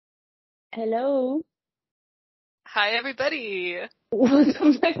Hello. Hi, everybody.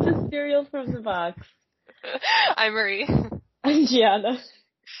 Welcome back to Cereal from the Box. I'm Marie. I'm Gianna.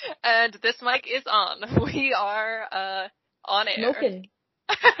 And this mic is on. We are, on air. Smoking.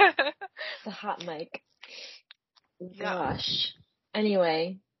 It's a hot mic. Yeah. Gosh.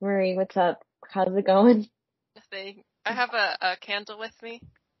 Anyway, Marie, what's up? How's it going? I have a candle with me.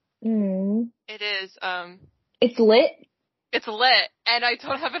 It is, It's lit? it's lit, and I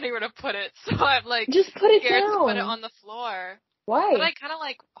don't have anywhere to put it, so I'm like, Just put it scared down. to put it on the floor. Why? But I kind of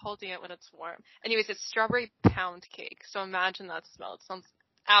like holding it when it's warm. Anyways, it's strawberry pound cake, so imagine that smell. It sounds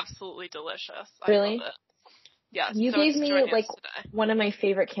absolutely delicious. Really? I love it. Yes. You so gave it's me, joining like, us today. one of my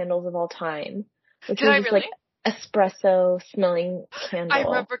favorite candles of all time. Which Did was I this, really? like, espresso smelling candle. I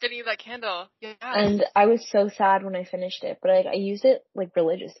remember getting you that candle. Yeah. And I was so sad when I finished it, but I use it, like,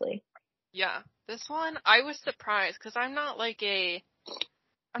 religiously. Yeah. This one, I was surprised because I'm not like a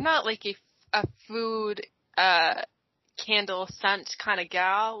food, candle scent kind of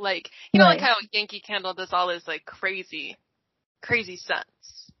gal. Like, you know, like how Yankee Candle does all this like crazy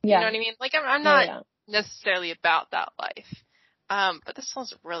scents. Yeah. You know what I mean? Like, I'm not necessarily about that life. But this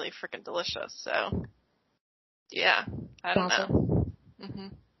smells really freaking delicious. So, yeah, I don't know.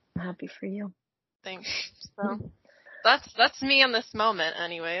 I'm happy for you. Thanks. So, that's me in this moment,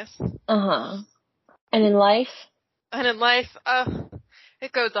 anyways. And in life? And in life,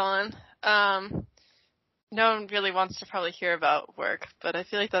 it goes on. No one really wants to probably hear about work, but I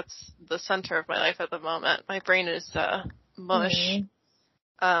feel like that's the center of my life at the moment. My brain is, mush.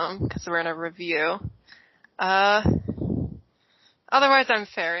 Cause we're in a review. Otherwise I'm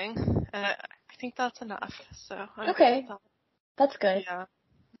faring. And I think that's enough, so. Okay. That's good. Yeah.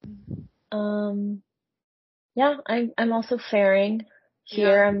 Yeah, I'm also faring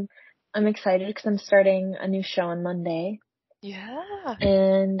here. Yeah. I'm excited because I'm starting a new show on Monday. Yeah.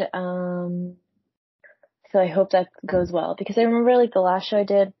 And, so I hope that goes well because I remember like the last show I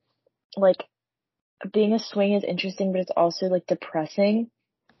did, like being a swing is interesting, but it's also like depressing.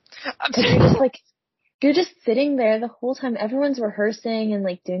 Cause you're just sitting there the whole time. Everyone's rehearsing and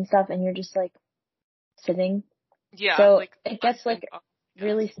like doing stuff and you're just like sitting. Yeah. So like, it gets like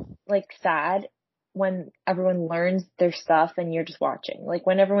really like sad when everyone learns their stuff and you're just watching. Like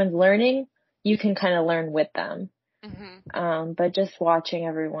when everyone's learning, you can kind of learn with them. But just watching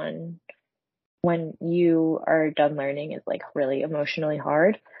everyone when you are done learning is like really emotionally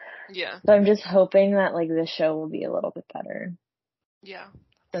hard. Yeah. So I'm just hoping that like this show will be a little bit better. Yeah.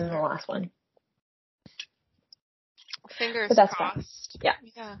 Than the last one. Fingers crossed. Fine.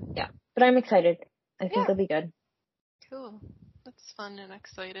 Yeah. But I'm excited. I think it'll be good. Cool. That's fun and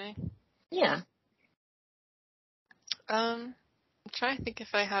exciting. Yeah. I'm trying to think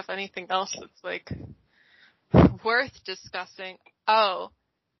if I have anything else that's like worth discussing. Oh,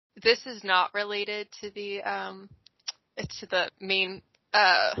 this is not related to the main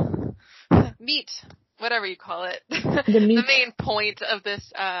meat, whatever you call it. The main point of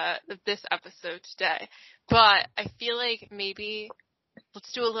this episode today. But I feel like maybe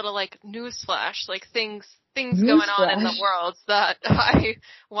let's do a little like news flash, like things going on in the world that I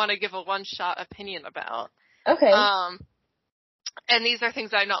want to give a one-shot opinion about. Okay. And these are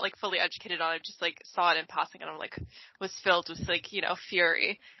things I'm not like fully educated on. I just like saw it in passing and I'm like was filled with like, you know,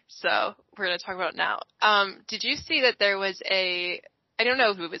 fury. So we're going to talk about it now. Did you see that there was I don't know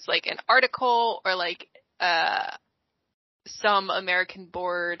if it was like an article or like some American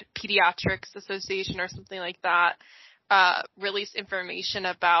Board Pediatrics Association or something like that released information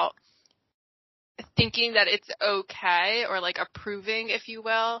about thinking that it's okay or like approving, if you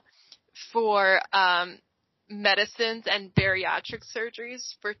will, for medicines and bariatric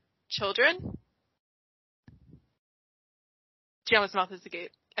surgeries for children. Gianna's mouth is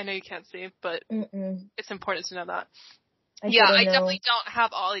agape. I know you can't see, but it's important to know that. I definitely don't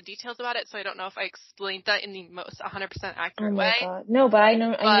have all the details about it, so I don't know if I explained that in the most 100% accurate way. Oh my god. No, but I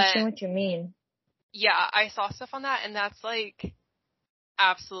understand what you mean. Yeah, I saw stuff on that, and that's like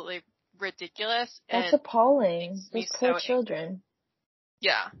absolutely ridiculous. That's appalling. Those poor children.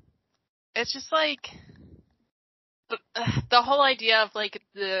 Yeah. It's just like the whole idea of like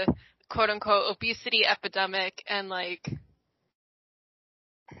the quote unquote obesity epidemic and like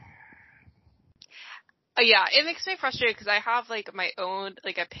yeah, it makes me frustrated because I have like my own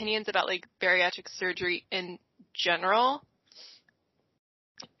like opinions about like bariatric surgery in general,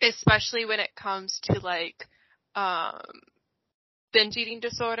 especially when it comes to like binge eating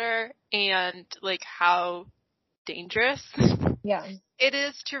disorder and like how dangerous it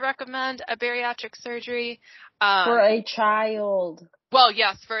is to recommend a bariatric surgery for a child. Well,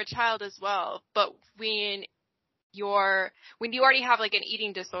 yes, for a child as well, but when when you already have like an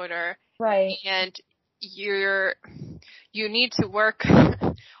eating disorder, right, and you need to work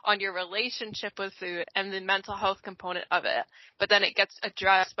on your relationship with food and the mental health component of it, but then it gets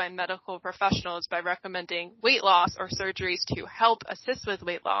addressed by medical professionals by recommending weight loss or surgeries to help assist with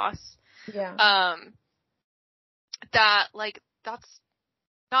weight loss. Yeah. That's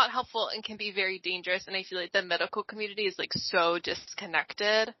not helpful and can be very dangerous, and I feel like the medical community is like so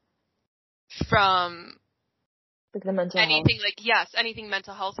disconnected from like the mental anything health. Anything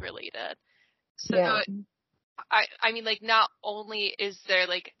mental health related. So yeah. I mean, like, not only is there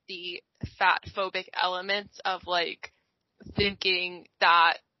like the fat phobic elements of like thinking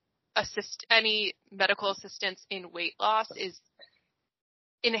that any medical assistance in weight loss is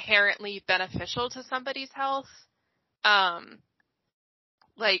inherently beneficial to somebody's health.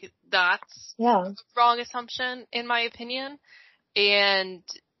 Like, that's a wrong assumption in my opinion. And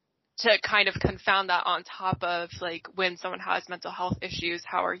to kind of confound that on top of like when someone has mental health issues,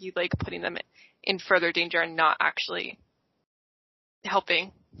 how are you like putting them in further danger and not actually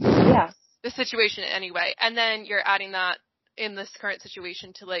helping the situation in any way? And then you're adding that in this current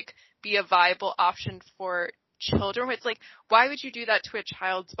situation to like be a viable option for children. It's like, why would you do that to a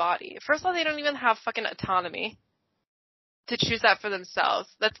child's body? First of all, they don't even have fucking autonomy to choose that for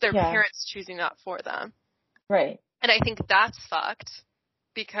themselves. That's their parents choosing that for them. Right. And I think that's fucked.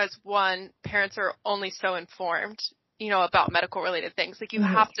 Because one, parents are only so informed, about medical related things. Like, you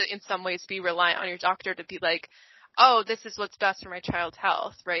have to in some ways be reliant on your doctor to be like, oh, this is what's best for my child's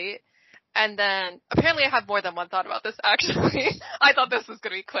health, right? And then apparently I have more than one thought about this actually. I thought this was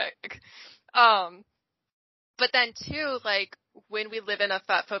going to be quick. But then two, like, when we live in a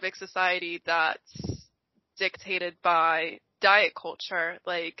fat phobic society that's dictated by diet culture,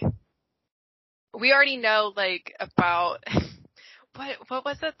 like, we already know like about What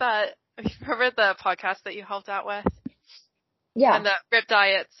was it that, remember the podcast that you helped out with? Yeah. And the Rip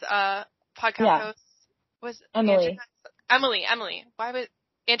Diets, podcast host was Emily. Emily.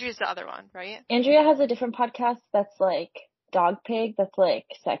 Andrew's the other one, right? Andrea has a different podcast that's like Dog Pig, that's like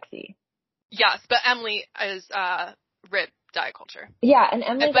sexy. Yes, but Emily is, Rip Diet Culture. Yeah, and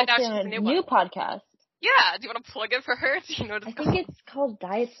Emily's actually on a new podcast. Yeah, do you want to plug it for her? Do you know what it's called? I think it's called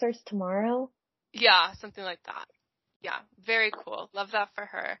Diet Starts Tomorrow. Yeah, something like that. Yeah, very cool. Love that for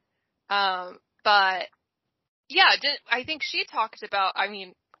her. But yeah, I think she talked about, I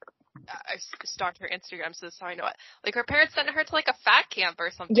mean, I stalked her Instagram, so that's how I know it. Like, her parents sent her to like a fat camp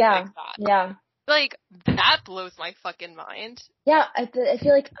or something like that. Yeah. Like, that blows my fucking mind. Yeah, I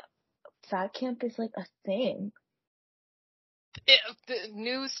feel like fat camp is like a thing.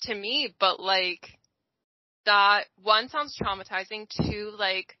 News to me, but like, that one sounds traumatizing. Two,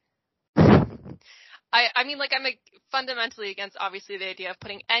 like, I mean, like, I'm like fundamentally against, obviously, the idea of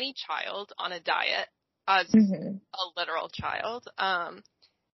putting any child on a diet as a literal child.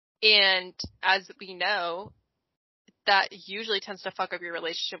 And as we know, that usually tends to fuck up your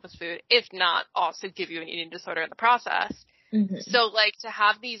relationship with food, if not also give you an eating disorder in the process. So, like, to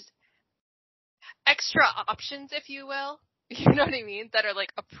have these extra options, if you will, you know what I mean, that are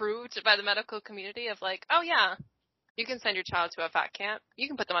like approved by the medical community of like, oh yeah, you can send your child to a fat camp. You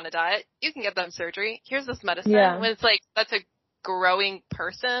can put them on a diet. You can get them surgery. Here's this medicine. When it's like, that's a growing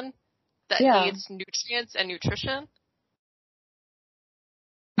person that needs nutrients and nutrition.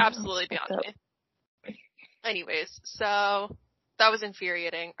 Absolutely beyond me. Anyways, so that was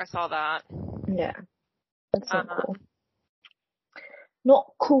infuriating. I saw that. Yeah. That's not cool. Not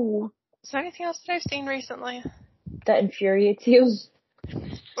cool. Is there anything else that I've seen recently that infuriates you?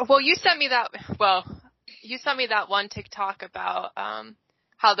 Well, you sent me that one TikTok about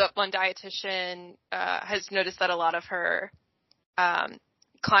how the one dietitian has noticed that a lot of her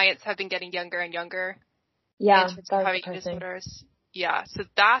clients have been getting younger and younger. Yeah, in terms of having disorders. Yeah, so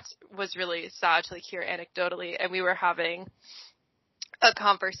that was really sad to like hear anecdotally, and we were having a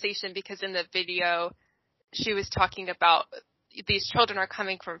conversation because in the video she was talking about these children are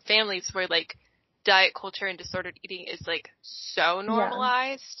coming from families where like diet culture and disordered eating is like so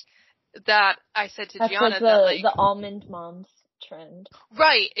normalized that I said to Gianna like that like the almond moms trend.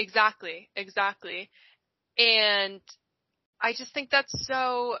 Right, exactly. And I just think that's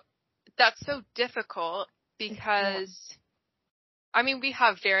so difficult because I mean, we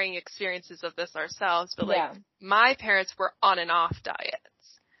have varying experiences of this ourselves, but like my parents were on and off diets.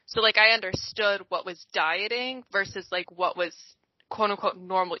 So like I understood what was dieting versus like what was quote unquote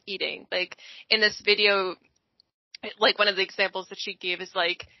normal eating. Like in this video, like one of the examples that she gave is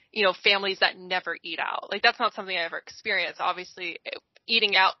like, you know, families that never eat out. Like that's not something I ever experienced. Obviously,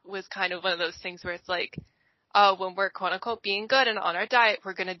 eating out was kind of one of those things where it's like, when we're quote unquote being good and on our diet,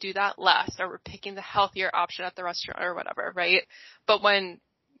 we're going to do that less, or we're picking the healthier option at the restaurant or whatever, right? But when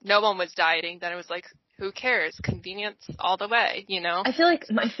no one was dieting, then it was like, who cares? Convenience all the way, you know? I feel like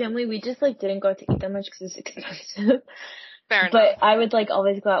my family, we just like didn't go out to eat that much because it's expensive. Fair enough. But I would like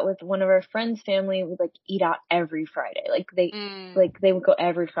always go out with one of our friends' family, would like eat out every Friday. Like they would go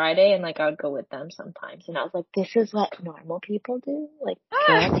every Friday, and like I would go with them sometimes. And I was like, this is what normal people do? Like,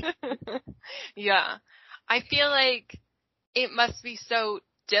 yeah. I feel like it must be so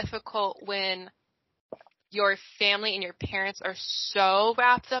difficult when your family and your parents are so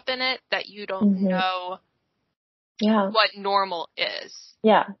wrapped up in it that you don't know what normal is.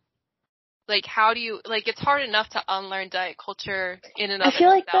 Yeah. Like, how do you, like, it's hard enough to unlearn diet culture in and of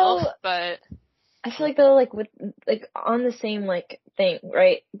itself, but... I feel like though, like, with, like, on the same, like, thing,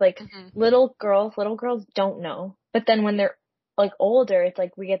 right? Like, little girls don't know. But then when they're, like, older, it's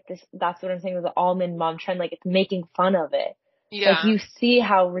like we get this, that's what I'm saying with the almond mom trend, like, it's making fun of it. Yeah. Like, you see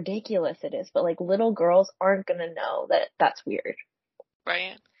how ridiculous it is, but, like, little girls aren't gonna know that that's weird.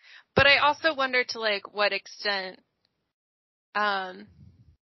 Right. But I also wonder to, like, what extent,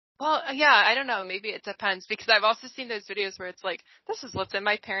 well, yeah, I don't know. Maybe it depends, because I've also seen those videos where it's like, this is what's in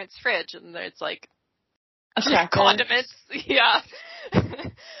my parents' fridge, and it's like condiments. Yeah. I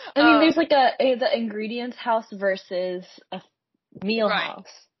mean, there's like the ingredients house versus a meal house.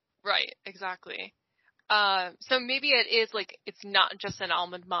 Right, exactly. So maybe it is like, it's not just an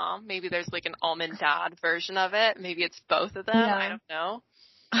almond mom. Maybe there's like an almond dad version of it. Maybe it's both of them. Yeah. I don't know.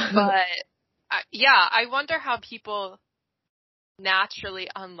 But yeah, I wonder how people naturally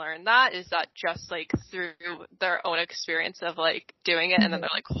unlearn that. Is that just like through their own experience of like doing it, and then they're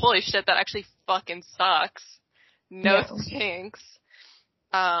like, holy shit, that actually fucking sucks. No thanks.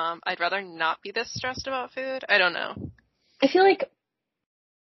 I'd rather not be this stressed about food. I don't know. I feel like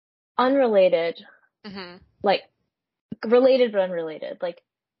unrelated, like related but unrelated. Like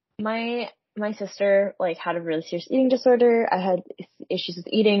my sister like had a really serious eating disorder. I had issues with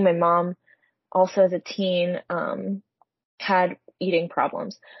eating. My mom also as a teen had eating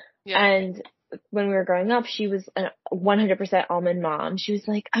problems. Yeah. And when we were growing up, she was a 100% almond mom. She was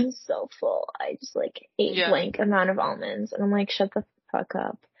like, I'm so full. I just like ate blank amount of almonds. And I'm like, shut the fuck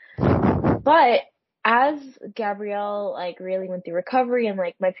up. But as Gabrielle like really went through recovery, and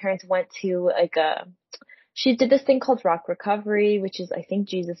like my parents went to like she did this thing called Rock Recovery, which is I think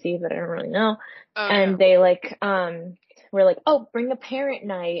Jesus-y, but I don't really know. And they like were like, oh, bring a parent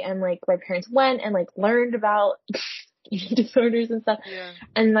night, and like my parents went and like learned about eating disorders and stuff. Yeah.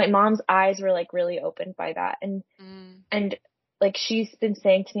 And my mom's eyes were like really opened by that. And and like she's been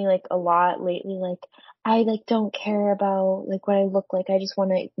saying to me like a lot lately, like, I like don't care about like what I look like. I just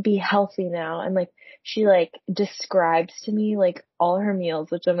want to be healthy now. And like she like describes to me like all her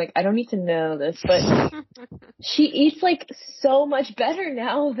meals, which I'm like, I don't need to know this, but she eats like so much better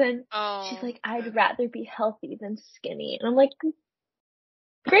now than she's like, I'd rather be healthy than skinny. And I'm like,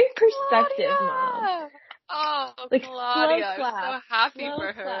 great perspective, Mom. Oh, like, Claudia, I'm so happy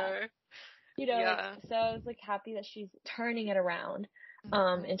for her. You know, like, so I was like happy that she's turning it around,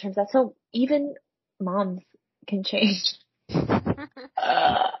 in terms of that. So even moms can change.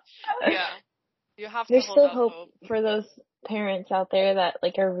 Yeah. You have to There's still hope for those parents out there that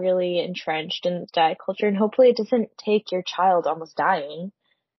like are really entrenched in diet culture, and hopefully it doesn't take your child almost dying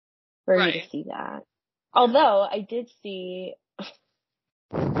for you to see that. Although I did see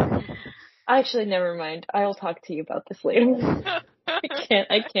actually, never mind. I'll talk to you about this later. I can't.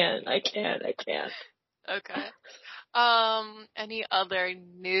 Okay. Any other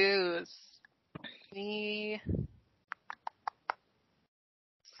news? The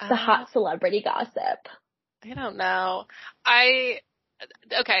hot celebrity gossip. I don't know.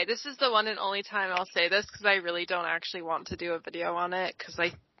 Okay, this is the one and only time I'll say this, because I really don't actually want to do a video on it, because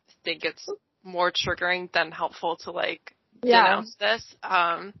I think it's more triggering than helpful to like denounce this.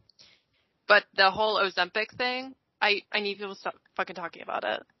 But the whole Ozempic thing, I need people to stop fucking talking about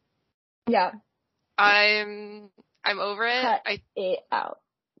it. Yeah. I'm over it. Cut it out.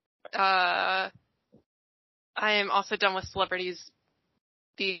 I am also done with celebrities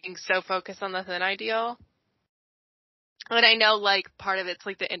being so focused on the thin ideal. And I know, like, part of it's,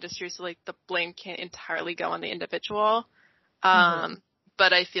 like, the industry, so, like, the blame can't entirely go on the individual.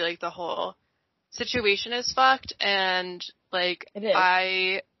 But I feel like the whole situation is fucked, and, like,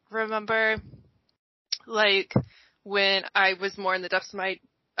 I remember, like, when I was more in the depths of my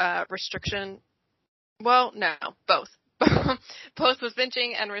restriction, well, no, both. Both with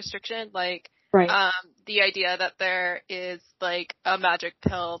binging and restriction, like, the idea that there is, like, a magic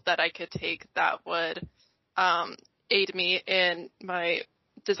pill that I could take that would aid me in my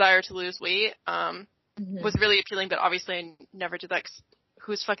desire to lose weight was really appealing, but obviously I never did that.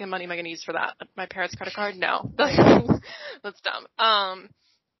 Whose fucking money am I going to use for that? My parents' credit card? No. That's dumb.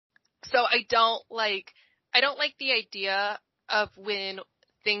 So I don't like the idea of when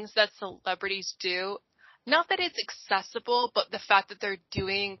things that celebrities do, not that it's accessible, but the fact that they're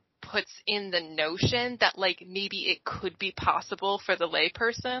doing puts in the notion that, like, maybe it could be possible for the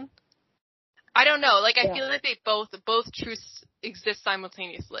layperson. I don't know. Like, I feel like they both truths exist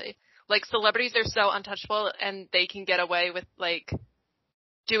simultaneously. Like, celebrities are so untouchable and they can get away with, like,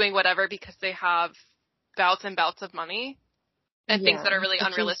 doing whatever because they have bouts and bouts of money and things that are really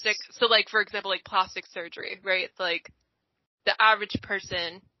unrealistic. So, like, for example, like plastic surgery, right? It's like the average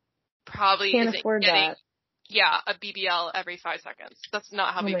person probably can't isn't afford getting that. Yeah, a BBL every 5 seconds. That's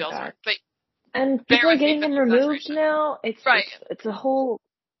not how BBLs work. But and people are getting them removed now. It's right. It's a whole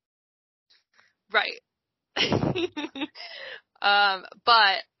right.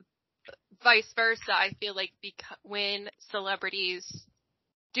 But vice versa, I feel like when celebrities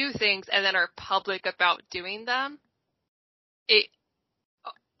do things and then are public about doing them, it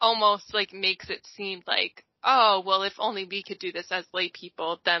almost like makes it seem like, oh, well, if only we could do this as lay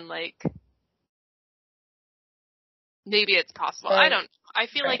people, then like maybe it's possible. Right. I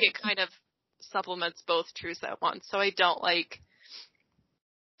feel like it kind of supplements both truths at once. So I don't like,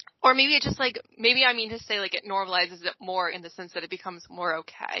 or maybe it just like, maybe I mean to say like it normalizes it more in the sense that it becomes more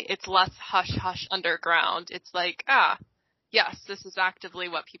okay. It's less hush hush underground. It's like, yes, this is actively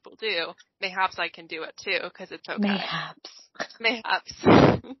what people do. Mayhaps I can do it too, because it's okay. Mayhaps.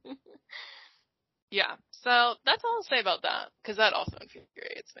 Yeah. So that's all I'll say about that, because that also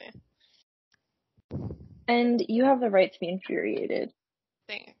infuriates me. And you have the right to be infuriated.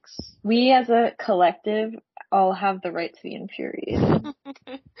 Thanks. We as a collective all have the right to be infuriated.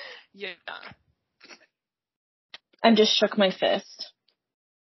 Yeah. I just shook my fist.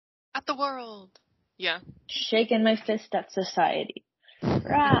 At the world. Yeah. Shaking my fist at society.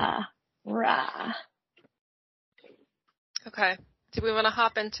 Rah. Rah. Okay. Do we want to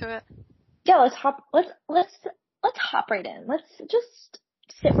hop into it? Yeah, let's hop right in. Let's just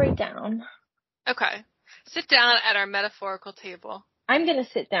sit right down. Okay. Sit down at our metaphorical table. I'm gonna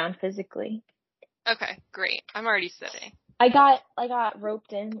sit down physically. Okay, great. I'm already sitting. I got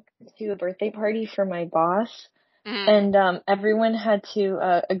roped in to a birthday party for my boss, and everyone had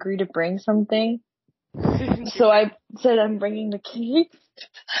to agree to bring something. So I said I'm bringing the cake.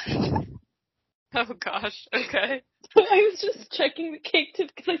 Oh gosh. Okay. I was just checking the cake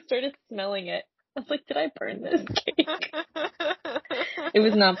because I started smelling it. I was like, did I burn this cake? It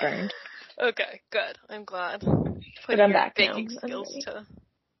was not burned. Okay, good. I'm glad. But I'm back baking now. skills to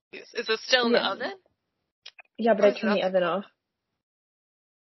use. Is it still in the oven? Yeah, but I turned the oven off.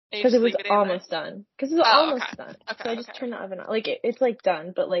 Because it was almost done. Because it was almost done. Okay, so I just turned the oven off. Like, it's like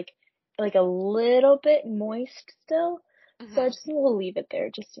done, but like a little bit moist still. Mm-hmm. So I just will leave it there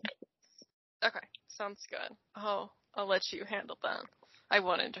just in case. Okay, sounds good. Oh, I'll let you handle that. I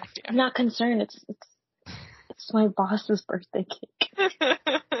won't interfere. I'm not concerned. It's my boss's birthday cake.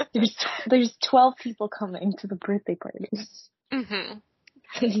 There's 12 people coming to the birthday parties. Mm-hmm.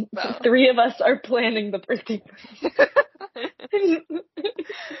 So 3 of us are planning the birthday party.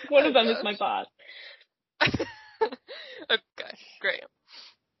 One of them is my boss. Okay, great.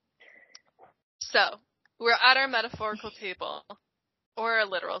 So, we're at our metaphorical table, or a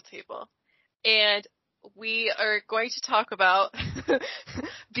literal table, and we are going to talk about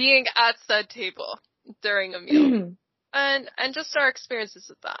being at said table during a meal, and just our experiences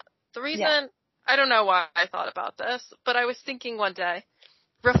with that. The reason, I don't know why I thought about this, but I was thinking one day,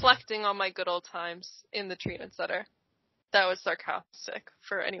 reflecting on my good old times in the treatment center. That was sarcastic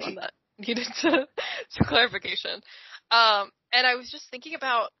for anyone that needed some clarification. And I was just thinking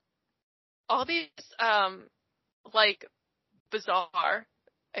about all these, like, bizarre,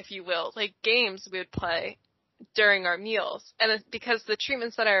 if you will, like, games we would play during our meals. And because the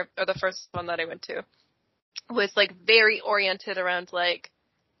treatment center, or the first one that I went to, was, like, very oriented around, like,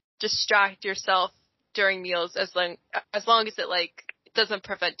 distract yourself during meals as long as it, like, doesn't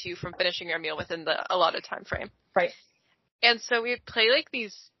prevent you from finishing your meal within the allotted time frame. Right. And so we would play, like,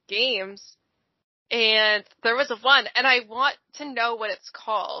 these games, and there was one, and I want to know what it's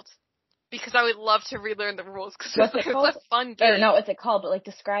called, because I would love to relearn the rules, because it's a fun game. Or not what's it called, but, like,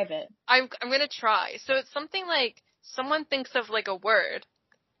 describe it. I'm gonna try. So it's something like, someone thinks of, like, a word,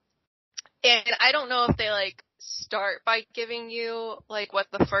 and I don't know if they, like, start by giving you, like, what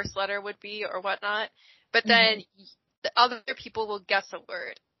the first letter would be or whatnot, but then the other people will guess a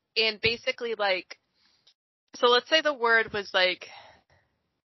word. And basically, like, so let's say the word was, like,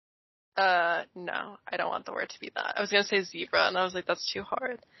 no, I don't want the word to be that. I was going to say zebra, and I was like, that's too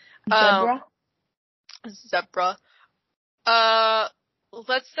hard. Zebra? Zebra.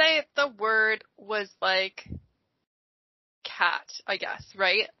 Let's say the word was like cat, I guess,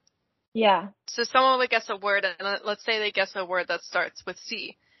 right? Yeah. So someone would guess a word, and let's say they guess a word that starts with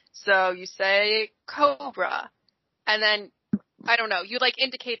C. So you say cobra, and then, I don't know, you like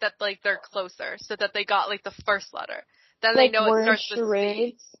indicate that like they're closer, so that they got like the first letter. Then like they know it starts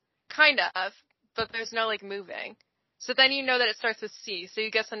charades? with C. Kind of, but there's no like moving. So then you know that it starts with C, so you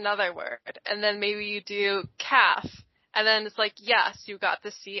guess another word, and then maybe you do calf, and then it's like, yes, you got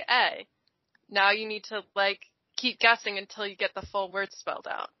the C-A. Now you need to like keep guessing until you get the full word spelled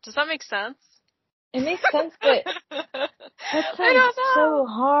out. Does that make sense? It makes sense, but that sounds so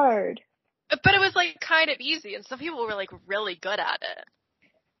hard. But it was like kind of easy, and some people were like really good at it.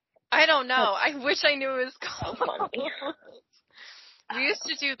 I don't know. I wish I knew it was called. We used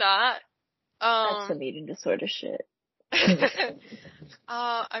to do that. That's some eating disorder shit.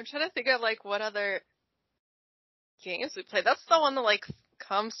 I'm trying to think of like what other games we played. That's the one that like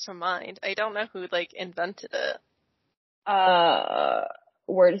comes to mind. I don't know who like invented it.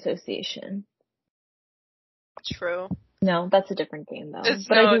 Word association. True. No, that's a different game though. I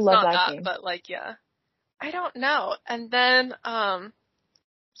do love that game. But like, yeah. I don't know. And then,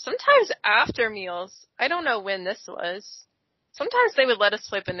 sometimes after meals, I don't know when this was. Sometimes they would let us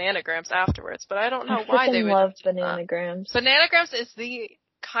play Bananagrams afterwards, but I don't know why they would. I love Bananagrams. Bananagrams is the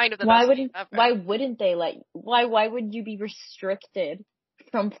kind of the best game ever. Why wouldn't they why would you be restricted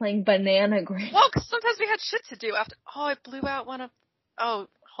from playing Bananagrams? Well, because sometimes we had shit to do after. Oh, I blew out one of. Oh,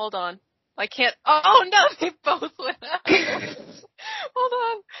 hold on. I can't. Oh no, they both went out. Hold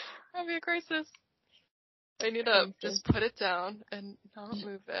on. That'd be a crisis. I need to just put it down and not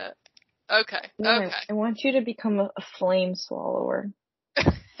move it. Okay. No, okay. I want you to become a flame swallower.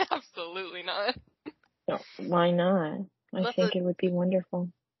 Absolutely not. No, why not? I think it would be wonderful.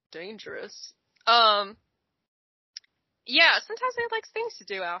 Dangerous. Yeah, sometimes I like things to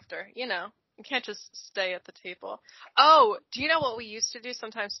do after, you know. You can't just stay at the table. Oh, do you know what we used to do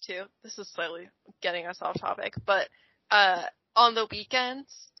sometimes too? This is slightly getting us off topic, but on the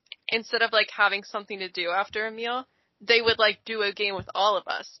weekends, instead of like having something to do after a meal, they would like do a game with all of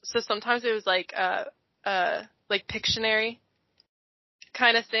us. So sometimes it was like Pictionary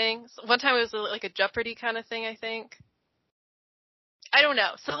kind of thing. So one time it was like a Jeopardy kind of thing, I think. I don't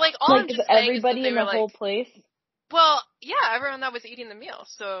know. So like all I'm just saying everybody is that in the whole place. Well, yeah, everyone that was eating the meal.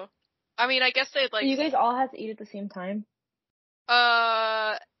 So, I mean, I guess they'd like. So you guys all had to eat at the same time?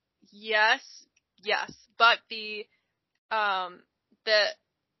 Yes, but the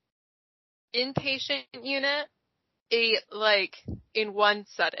inpatient unit ate like in one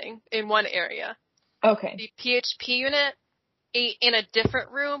setting, in one area. Okay. The PHP unit ate in a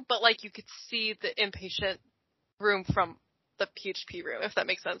different room, but like you could see the inpatient room from the PHP room, if that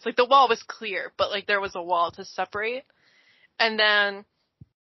makes sense. Like the wall was clear, but like there was a wall to separate. And then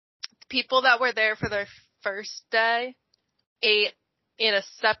people that were there for their first day ate in a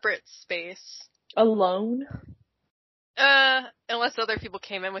separate space. Alone? Unless other people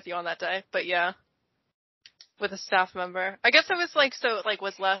came in with you on that day, but yeah. With a staff member. I guess it was like, so it like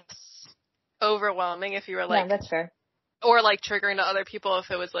was less overwhelming if you were like. Yeah, that's fair. Or like triggering to other people if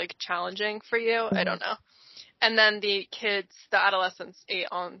it was like challenging for you. Mm-hmm. I don't know. And then the kids, the adolescents ate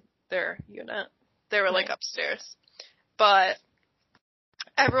on their unit. They were like upstairs. But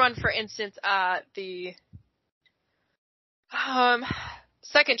everyone, for instance, at the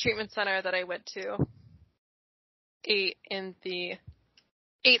second treatment center that I went to ate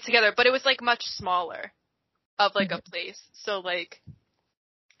together, but it was like much smaller of like a place. So like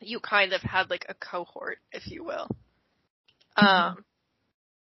you kind of had like a cohort, if you will. And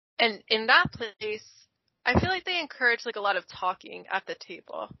in that place, I feel like they encourage like a lot of talking at the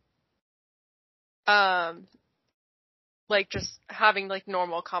table. Like just having like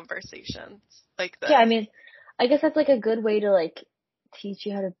normal conversations like this. Yeah, I mean, I guess that's like a good way to like teach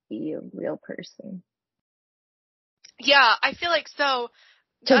you how to be a real person. Yeah, I feel like so.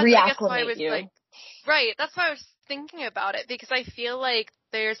 To reacclimate you. Like, right, that's why I was thinking about it, because I feel like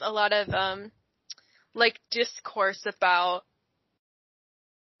there's a lot of like discourse about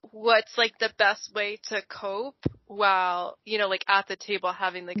what's like the best way to cope while, you know, like at the table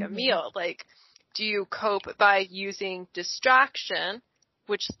having like a meal. Like, do you cope by using distraction,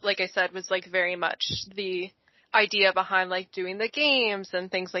 which like I said was like very much the idea behind like doing the games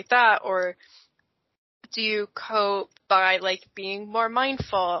and things like that, or do you cope by like being more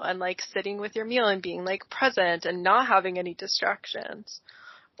mindful and like sitting with your meal and being like present and not having any distractions?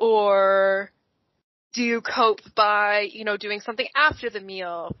 Or do you cope by, you know, doing something after the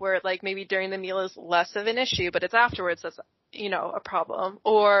meal where like maybe during the meal is less of an issue, but it's afterwards that's, you know, a problem?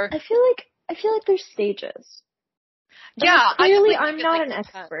 Or I feel like I feel like there's stages. Yeah, clearly I'm not an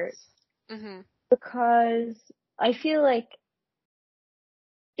expert. Mm-hmm. Because I feel like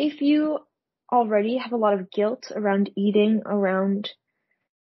if you already have a lot of guilt around eating, around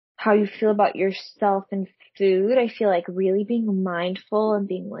how you feel about yourself and food, I feel like really being mindful and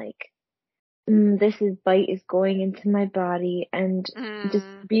being like, this bite is going into my body, and just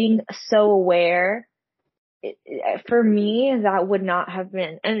being so aware, for me, that would not have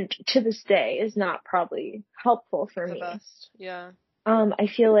been, and to this day is not probably helpful for me. Best. Yeah. I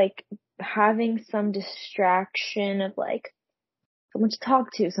feel like having some distraction of like someone to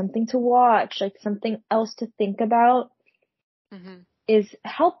talk to, something to watch, like something else to think about is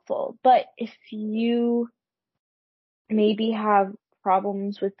helpful. But if you maybe have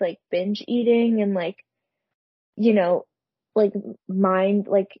problems with like binge eating and like, you know, like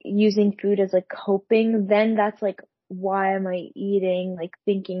using food as like coping, then that's like, why am I eating? Like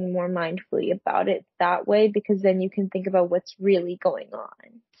thinking more mindfully about it that way, because then you can think about what's really going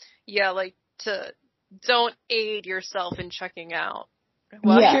on. Yeah, like don't aid yourself in checking out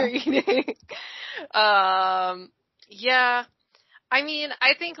while you're eating. Yeah. I mean,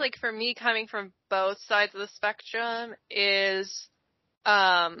 I think like for me, coming from both sides of the spectrum is,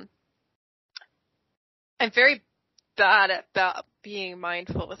 I'm very bad at being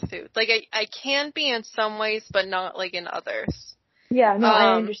mindful with food. Like I can be in some ways, but not like in others. Yeah, no,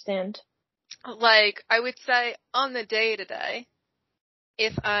 I understand. Like I would say on the day to day,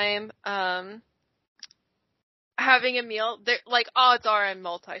 if I'm having a meal, like odds are I'm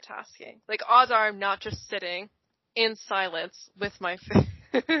multitasking. Like odds are I'm not just sitting in silence with my food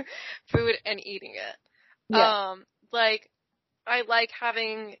and eating it. Yeah. Like I like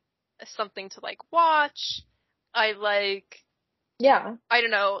having something to like watch. I like, yeah, I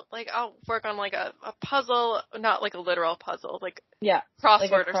don't know, like I'll work on like a puzzle, not like a literal puzzle, like like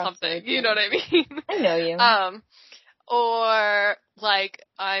crossword or something. You know what I mean? I know you. Or like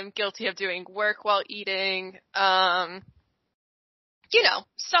I'm guilty of doing work while eating, you know,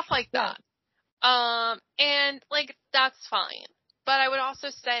 stuff like that. And like that's fine. But I would also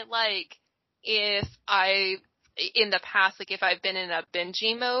say like if in the past, like if I've been in a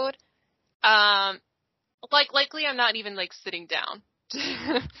binging mode, like likely I'm not even like sitting down to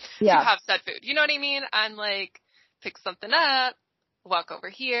have said food. You know what I mean? I'm like pick something up, walk over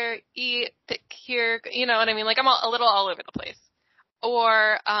here, eat, pick here, you know what I mean? Like I'm a little all over the place.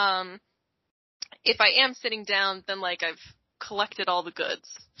 Or if I am sitting down, then like I've collected all the goods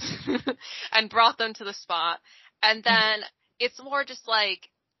and brought them to the spot. And then it's more just like,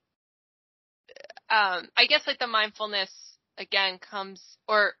 I guess like the mindfulness again comes,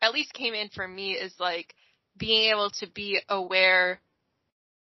 or at least came in for me, is like being able to be aware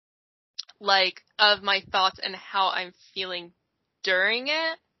like of my thoughts and how I'm feeling during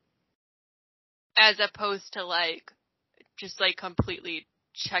it, as opposed to like just like completely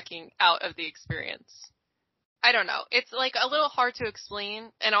checking out of the experience. I don't know. It's like a little hard to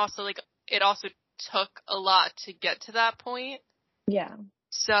explain, and also like it also took a lot to get to that point. Yeah.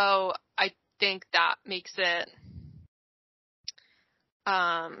 So I think that makes it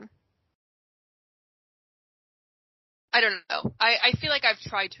I don't know. I feel like I've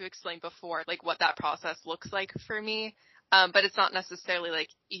tried to explain before like what that process looks like for me. But it's not necessarily like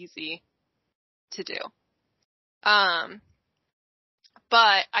easy to do. But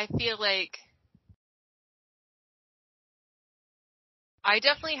I feel like I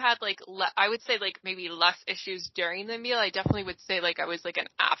definitely had like I would say like maybe less issues during the meal. I definitely would say like I was like an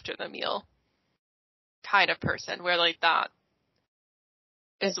after the meal kind of person, where like that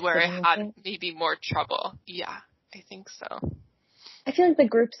is where I had maybe more trouble. Yeah, I think so. I feel like the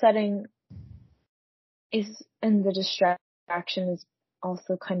group setting is, and the distraction is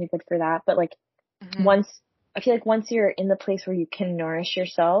also kind of good for that. But like I feel like once you're in the place where you can nourish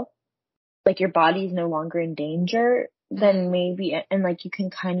yourself, like your body's no longer in danger, then maybe, and like you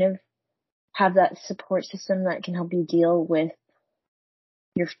can kind of have that support system that can help you deal with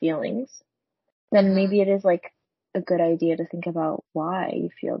your feelings, then maybe it is like a good idea to think about why you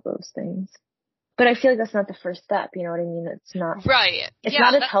feel those things. But I feel like that's not the first step, you know what I mean? It's not right. It's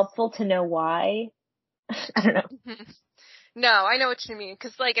not as helpful to know why. I don't know. No, I know what you mean.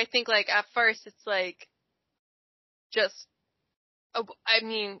 Cause like, I think like at first it's like just, I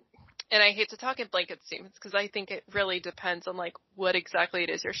mean, and I hate to talk in blanket statements because I think it really depends on like what exactly it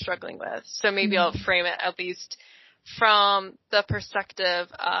is you're struggling with. So maybe I'll frame it at least from the perspective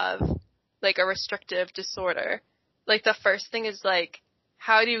of like a restrictive disorder. Like the first thing is like,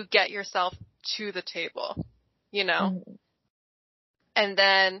 how do you get yourself to the table, you know? And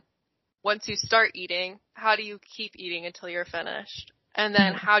then once you start eating, how do you keep eating until you're finished? And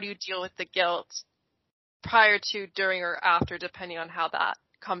then how do you deal with the guilt prior to, during, or after, depending on how that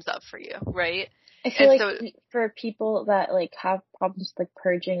comes up for you, right? I feel like for people that like have problems like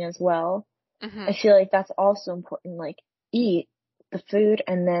purging as well, I feel like that's also important. Like, eat the food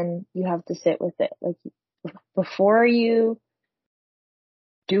and then you have to sit with it. Like, before you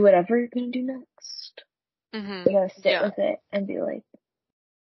do whatever you're gonna do next, you gotta sit with it and be like,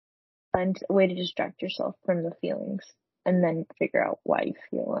 find a way to distract yourself from the feelings and then figure out why you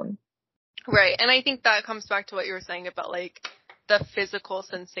feel them. Right. And I think that comes back to what you were saying about like the physical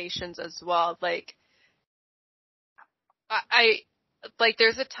sensations as well. Like, I like,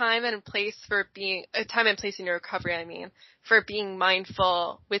 there's a time and place in your recovery, I mean, for being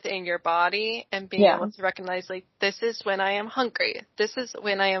mindful within your body and being able to recognize, like, this is when I am hungry. This is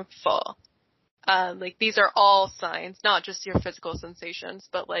when I am full. Like, these are all signs, not just your physical sensations,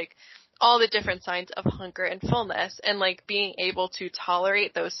 but like all the different signs of hunger and fullness, and like being able to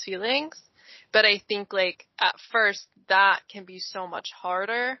tolerate those feelings. But I think like at first that can be so much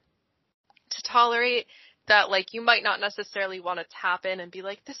harder to tolerate, that like you might not necessarily want to tap in and be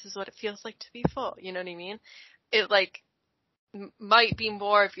like, this is what it feels like to be full. You know what I mean? It like might be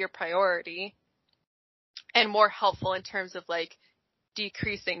more of your priority and more helpful in terms of like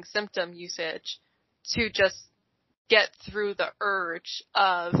decreasing symptom usage to just get through the urge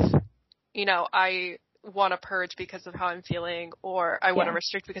of, you know, I want to purge because of how I'm feeling, or I want to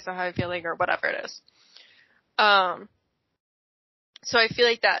restrict because of how I'm feeling, or whatever it is. So I feel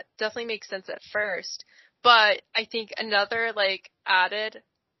like that definitely makes sense at first. But I think another like added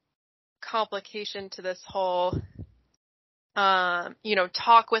complication to this whole, you know,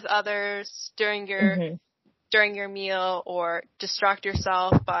 talk with others during your meal, or distract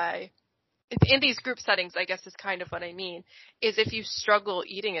yourself by, in these group settings, I guess is kind of what I mean, is if you struggle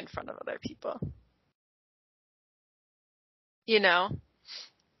eating in front of other people. You know?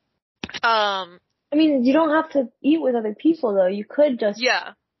 I mean, you don't have to eat with other people though. You could just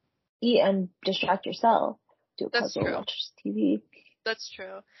eat and distract yourself. Do a puzzle, watch TV. That's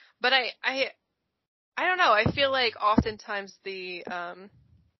true. But I don't know. I feel like oftentimes I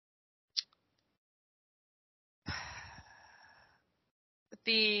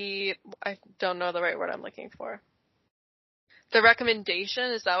don't know the right word I'm looking for. The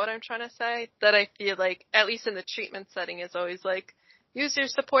recommendation, is that what I'm trying to say? That I feel like, at least in the treatment setting, is always like, use your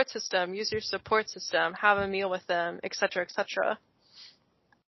support system, have a meal with them, etc., etc.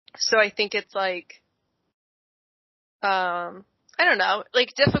 So I think it's like, I don't know,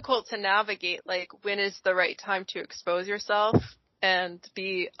 like difficult to navigate, like when is the right time to expose yourself and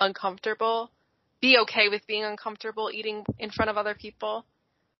be uncomfortable, be okay with being uncomfortable eating in front of other people,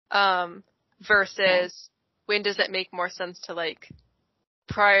 versus when does it make more sense to like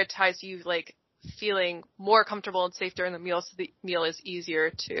prioritize you like feeling more comfortable and safe during the meal, so the meal is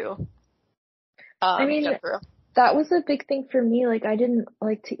easier to I mean, get through. That was a big thing for me. Like, I didn't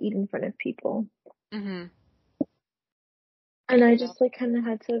like to eat in front of people. Mm-hmm. And I just like kind of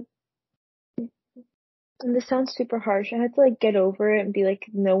had to, and this sounds super harsh, I had to like get over it and be like,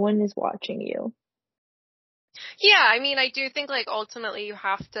 no one is watching you. Yeah, I mean, I do think like ultimately you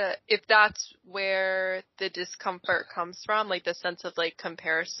have to, if that's where the discomfort comes from, like the sense of like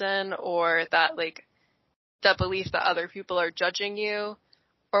comparison, or that like the belief that other people are judging you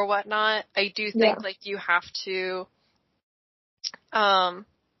or whatnot, I do think like you have to kind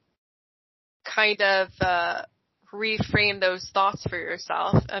of reframe those thoughts for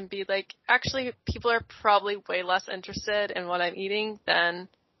yourself and be like, actually, people are probably way less interested in what I'm eating than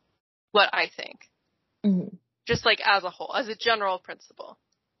what I think. Mm-hmm. Just like as a whole, as a general principle.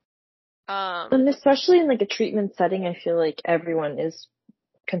 And especially in like a treatment setting, I feel like everyone is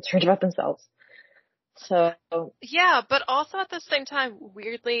concerned about themselves. So yeah, but also at the same time,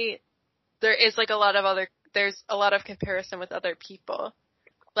 weirdly, there's a lot of comparison with other people.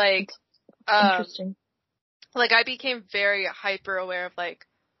 Like, interesting. Like I became very hyper aware of like,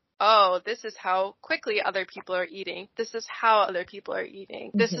 oh, this is how quickly other people are eating. This is how other people are eating.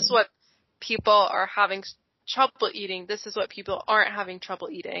 Mm-hmm. This is what people are having trouble eating. This is what people aren't having trouble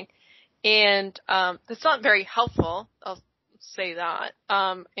eating. And that's not very helpful, I'll say that.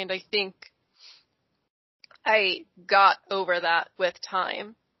 And I think I got over that with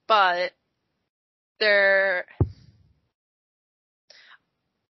time. But that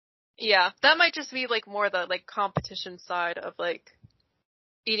might just be like more the like competition side of like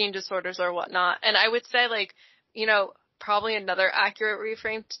eating disorders or whatnot. And I would say like, you know, probably another accurate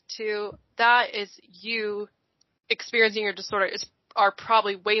reframe to that is you experiencing your disorder are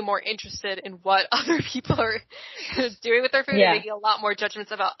probably way more interested in what other people are doing with their food and making a lot more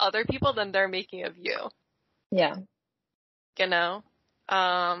judgments about other people than they're making of you. Yeah. You know?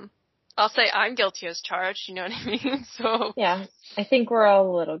 I'll say I'm guilty as charged, you know what I mean? So. Yeah, I think we're all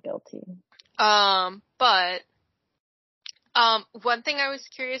a little guilty. But, one thing I was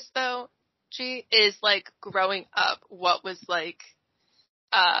curious though, G, is like growing up, what was like,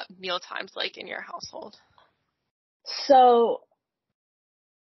 meal times like in your household? So,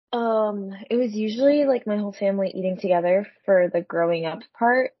 it was usually like my whole family eating together for the growing up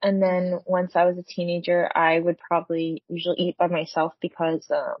part. And then once I was a teenager, I would probably usually eat by myself because,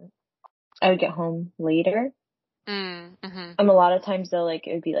 I would get home later. Mm-hmm. A lot of times though, like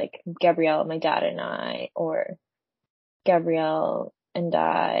it would be like Gabrielle, my dad and I, or Gabrielle and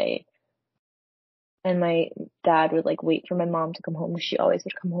I, and my dad would like wait for my mom to come home. She always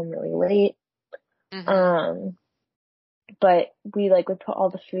would come home really late. Mm-hmm. But we like would put all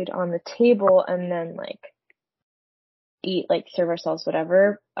the food on the table and then like eat, like serve ourselves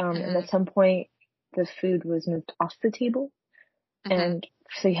whatever. And at some point the food was moved off the table. And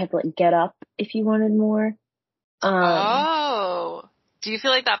so you had to like get up if you wanted more. Oh, do you feel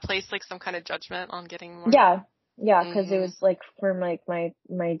like that placed like some kind of judgment on getting more? Yeah, because it was like from like my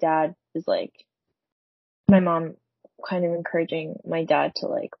dad was like, my mom kind of encouraging my dad to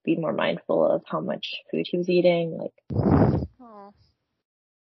like be more mindful of how much food he was eating, like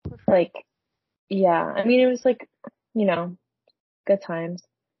yeah. I mean, it was like, you know, good times,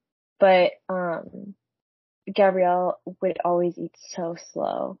 but Gabrielle would always eat so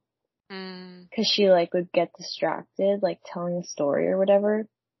slow. Cause she like would get distracted, like telling a story or whatever.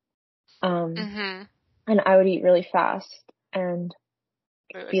 And I would eat really fast and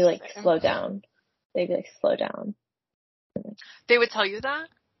be like, slow down. They'd be like, slow down. They would tell you that?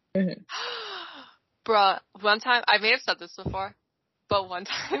 Mm-hmm. Bruh, one time, I may have said this before, but one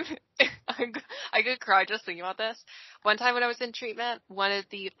time, I could cry just thinking about this. One time when I was in treatment, one of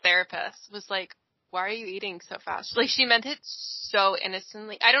the therapists was like, why are you eating so fast? Like, she meant it so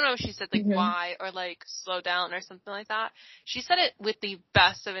innocently. I don't know if she said, like, why, or, like, slow down or something like that. She said it with the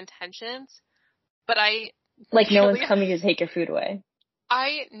best of intentions, but like, no one's coming to take your food away.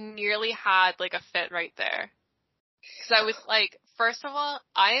 I nearly had, like, a fit right there. Because I was like, first of all,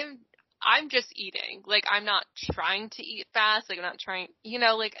 I'm just eating. Like, I'm not trying to eat fast. Like, I'm not trying, you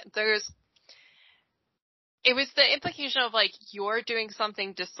know, like, it was the implication of, like, you're doing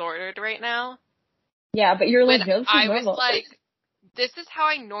something disordered right now. Yeah, but you're like, no, this is I normal. was like, this is how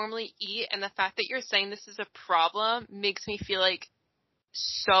I normally eat, and the fact that you're saying this is a problem makes me feel, like,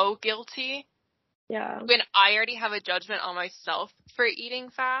 so guilty. Yeah. When I already have a judgment on myself for eating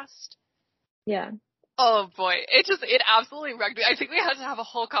fast. Yeah. Oh boy, it absolutely wrecked me. I think we had to have a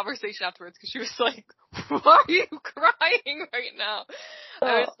whole conversation afterwards because she was like, why are you crying right now?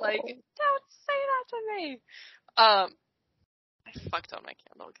 I was like, don't say that to me. I fucked on my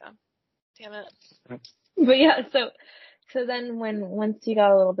candle again. Damn it. But yeah, so then once you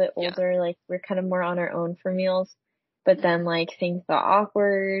got a little bit older, like we're kind of more on our own for meals, but then like things got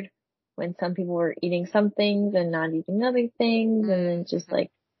awkward when some people were eating some things and not eating other things, and then just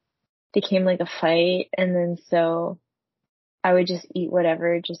like became like a fight, and then so I would just eat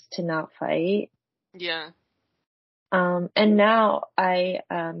whatever just to not fight. Yeah. And now I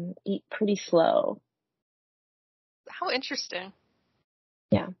eat pretty slow. How interesting.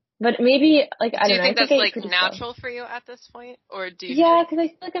 Yeah. But maybe, like, I don't know. Do you think I that's, like, natural for you at this point? Or do you Yeah, because I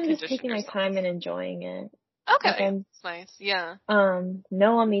feel like I'm just taking my time and enjoying it. Okay. Like that's nice. Yeah.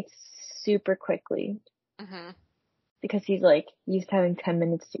 Noam eats super quickly. Because he's, like, used to having 10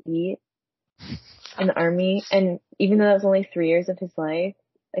 minutes to eat in the army. And even though that was only 3 years of his life,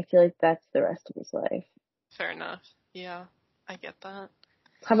 I feel like that's the rest of his life. Fair enough. Yeah. I get that.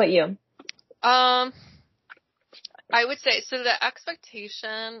 How about you? I would say, so the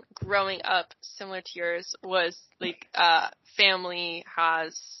expectation growing up, similar to yours, was like, family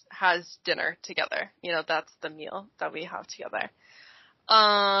has dinner together. You know, that's the meal that we have together.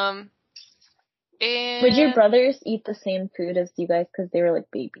 And would your brothers eat the same food as you guys because they were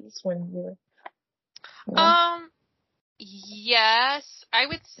like babies when you were? Yes, I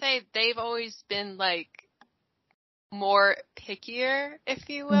would say they've always been like more pickier, if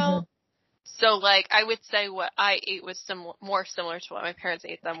you will. So, like, I would say what I ate was more similar to what my parents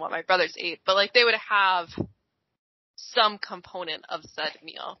ate than what my brothers ate. But, like, they would have some component of said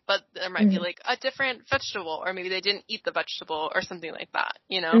meal. But there might be, like, a different vegetable. Or maybe they didn't eat the vegetable or something like that,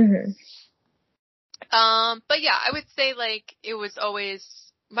 you know? But, yeah, I would say, like, it was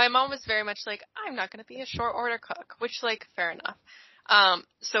always... My mom was very much like, I'm not going to be a short order cook. Which, like, fair enough.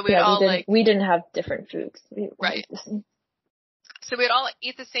 So we didn't have different foods. Right. So we'd all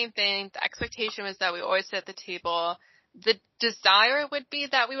eat the same thing. The expectation was that we always sit at the table. The desire would be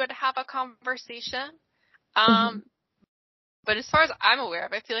that we would have a conversation. But as far as I'm aware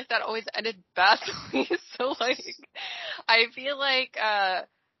of, I feel like that always ended badly. So, like, I feel like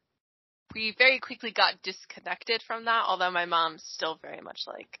we very quickly got disconnected from that, although my mom's still very much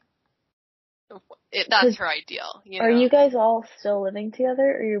like, that's her ideal. You know? Are you guys all still living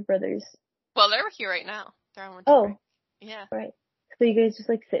together, or your brothers? Well, they're here right now. They're on one tour. Yeah. Right. So you guys just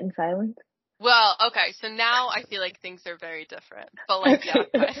like sit in silence? Well, okay, so now I feel like things are very different. But like,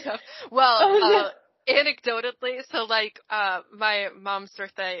 okay. yeah. Well, anecdotally, so like, my mom's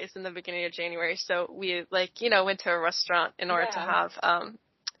birthday is in the beginning of January, so we like, went to a restaurant in order to have,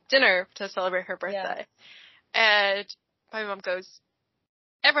 dinner to celebrate her birthday. Yeah. And my mom goes,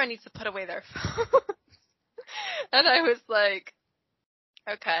 everyone needs to put away their phones. And I was like,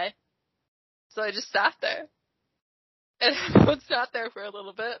 okay. So I just sat there. And everyone sat there for a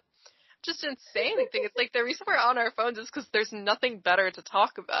little bit. Just didn't say anything. It's like the reason we're on our phones is because there's nothing better to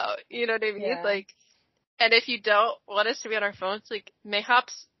talk about. You know what I mean? Yeah. Like, and if you don't want us to be on our phones, like,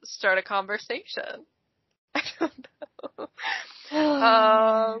 mayhaps start a conversation. I don't know.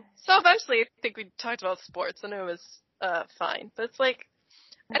 So eventually, I think we talked about sports, and it was fine. But it's like,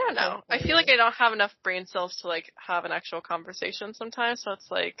 I don't know. I feel like I don't have enough brain cells to like have an actual conversation sometimes. So it's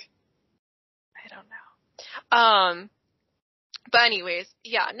like, I don't know. But anyways,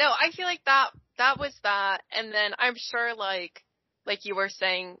 yeah, no, I feel like that was that. And then I'm sure like you were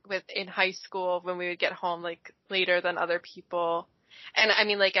saying in high school when we would get home like later than other people. And I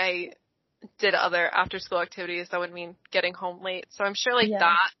mean, like I did other after school activities that would mean getting home late. So I'm sure like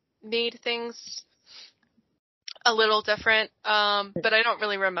that made things a little different. But I don't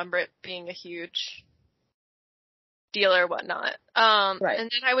really remember it being a huge deal or whatnot. Right.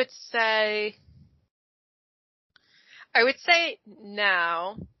 And then I would say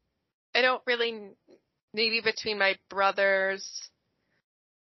now, I don't really, maybe between my brother's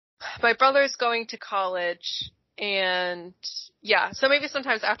going to college and yeah, so maybe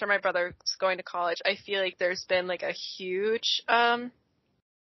sometimes after my brother's going to college, I feel like there's been like a huge,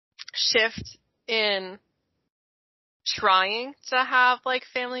 shift in trying to have like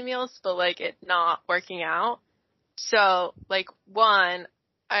family meals, but like it not working out. So like one,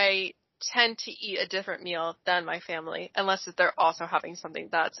 I tend to eat a different meal than my family, unless they're also having something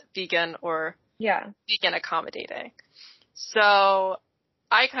that's vegan or vegan accommodating. So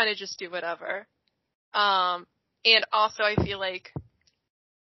I kind of just do whatever. And also I feel like,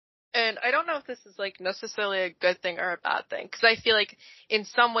 and I don't know if this is like necessarily a good thing or a bad thing, because I feel like in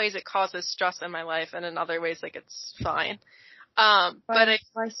some ways it causes stress in my life, and in other ways like it's fine. Why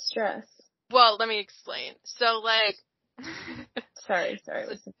stress? Well, let me explain. So like, Sorry.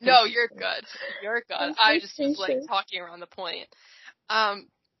 No, you're good. You're good. I just was like talking around the point.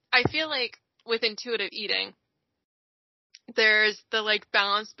 I feel like with intuitive eating, there's the like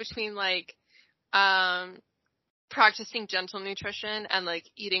balance between like, practicing gentle nutrition and like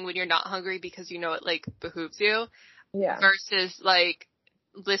eating when you're not hungry because you know it like behooves you. Yeah. Versus like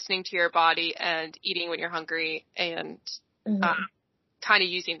listening to your body and eating when you're hungry and, kind of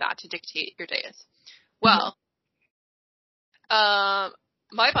using that to dictate your days. Well,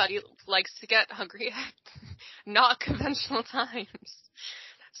 my body likes to get hungry at not conventional times.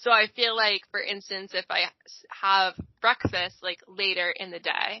 So I feel like, for instance, if I have breakfast like later in the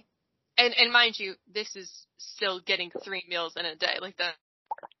day, and mind you, this is still getting 3 meals in a day, like that.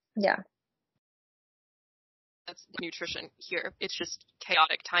 Yeah. That's nutrition here. It's just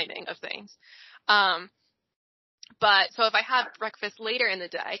chaotic timing of things. But so if I have breakfast later in the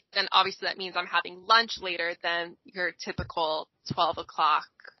day, then obviously that means I'm having lunch later than your typical 12 o'clock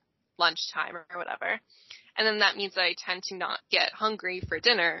lunchtime or whatever. And then that means that I tend to not get hungry for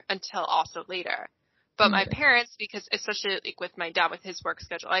dinner until also later. But my parents, because especially like with my dad with his work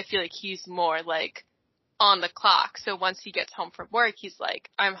schedule, I feel like he's more like on the clock. So once he gets home from work, he's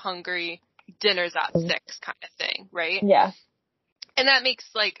like, I'm hungry, dinner's at 6 kind of thing, right? Yeah. And that makes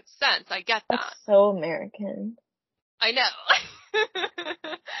like sense. I get that. That's so American. I know.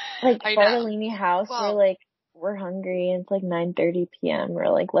 Like Bartolini House, we're hungry and it's like 9:30 p.m. We're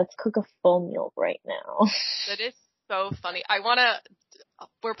like, let's cook a full meal right now. That is so funny.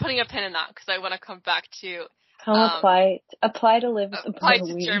 We're putting a pin in that because I want to come back to apply to live apply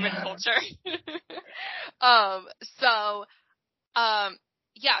to German culture.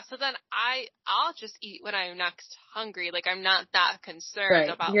 Yeah, so then I'll just eat when I'm next hungry. Like, I'm not that concerned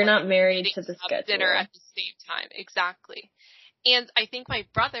about you're not married to the schedule. Dinner at the same time. Exactly. And I think my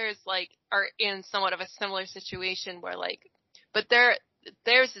brothers like are in somewhat of a similar situation where like, but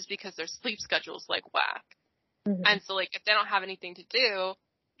theirs is because their sleep schedule's like whack. Mm-hmm. And so like if they don't have anything to do,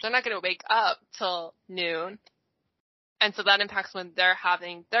 they're not going to wake up till noon. And so that impacts when they're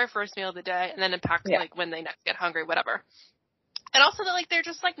having their first meal of the day, and then impacts like when they next get hungry, whatever. And also that, like, they're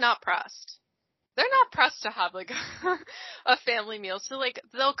just, like, not pressed. They're not pressed to have, like, a family meal. So, like,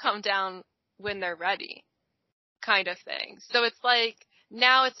 they'll come down when they're ready, kind of thing. So it's, like,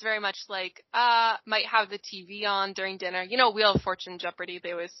 now it's very much, like, might have the TV on during dinner. You know, Wheel of Fortune, Jeopardy,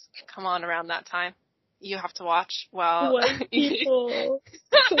 they always come on around that time. You have to watch while... White people.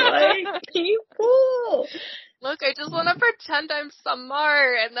 White people. Look, I just want to pretend I'm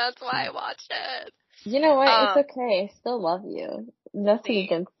Samar, and that's why I watch it. You know what? It's okay. I still love you. Nothing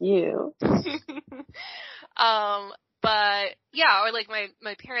against you. But yeah, or like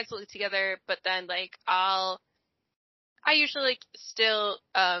my parents will eat together, but then like I usually like still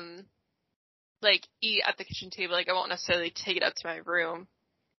like eat at the kitchen table. Like I won't necessarily take it up to my room,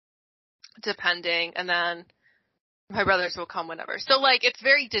 depending, and then my brothers will come whenever. So like it's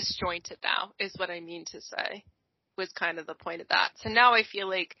very disjointed now, is what I mean to say. Was kind of the point of that. So now I feel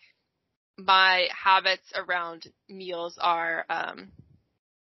like my habits around meals are, I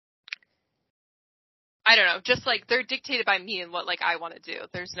don't know, just like they're dictated by me and what like I want to do.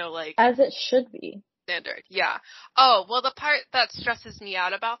 There's no like. As it should be. Standard. Yeah. Oh, well the part that stresses me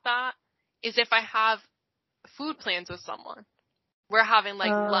out about that is if I have food plans with someone. We're having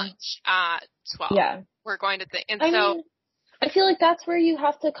like lunch at 12. Yeah. We're going to think. And I mean, I feel like that's where you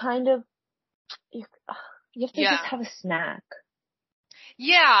have to kind of, you have to just have a snack.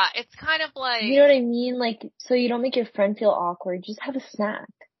 Yeah, it's kind of like... You know what I mean? Like, so you don't make your friend feel awkward. Just have a snack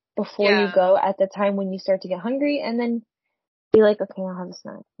before you go at the time when you start to get hungry, and then be like, okay, I'll have a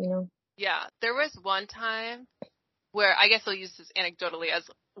snack, you know? Yeah, there was one time where, I guess I'll use this anecdotally as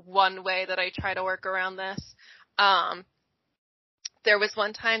one way that I try to work around this. There was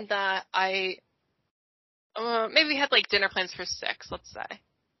one time that I, maybe we had like dinner plans for 6, let's say.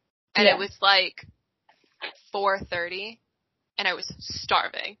 And it was like 4:30. And I was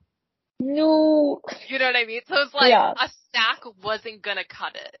starving. No. You know what I mean? So it was like a snack wasn't gonna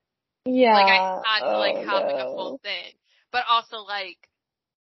cut it. Yeah. Like I had to like have like a full thing. But also like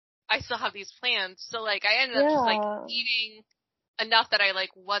I still have these plans. So like I ended up just like eating enough that I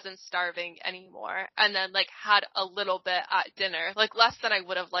like wasn't starving anymore. And then like had a little bit at dinner. Like less than I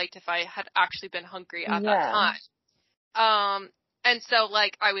would have liked if I had actually been hungry at that time. And so,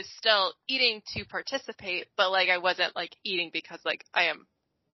 like, I was still eating to participate, but, like, I wasn't, like, eating because, like, I am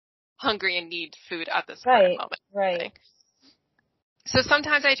hungry and need food at this current moment. Right. So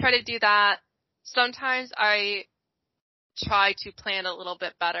sometimes I try to do that. Sometimes I try to plan a little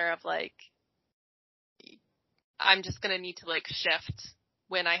bit better of, like, I'm just going to need to, like, shift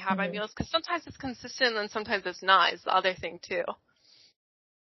when I have my meals. Because sometimes it's consistent and sometimes it's not, is the other thing, too.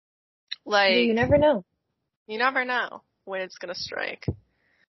 Like... You never know. You never know when it's going to strike.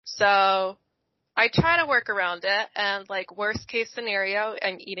 So I try to work around it, and like worst case scenario,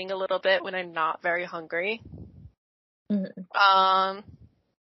 I'm eating a little bit when I'm not very hungry. And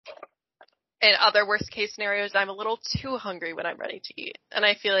other worst case scenarios, I'm a little too hungry when I'm ready to eat. And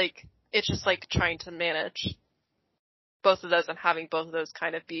I feel like it's just like trying to manage both of those and having both of those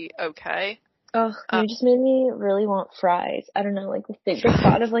kind of be okay. Oh, you just made me really want fries. I don't know, like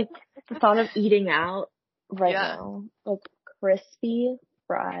the thought of eating out right now, like crispy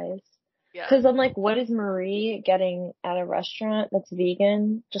fries. Yeah. Because I'm like, what is Marie getting at a restaurant that's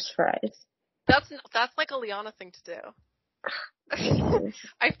vegan? Just fries. That's like a Liana thing to do.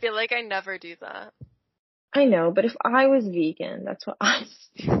 I feel like I never do that. I know, but if I was vegan, that's what I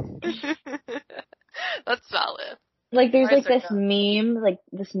do. That's valid. Like, there's like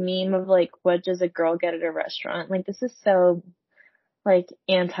this meme of like, what does a girl get at a restaurant? Like, this is so like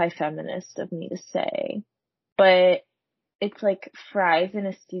anti-feminist of me to say, but it's like fries and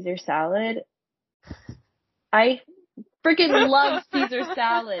a Caesar salad. I freaking love Caesar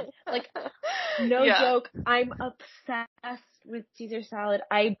salad. Like, no joke. I'm obsessed with Caesar salad.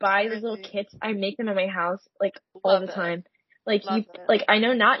 I buy those little kits. I make them in my house like all the time. Like like I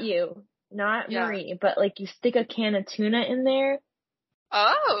know not Marie, but like you stick a can of tuna in there.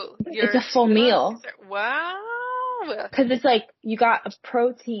 Oh, it's a full meal. Wow. Because it's like you got a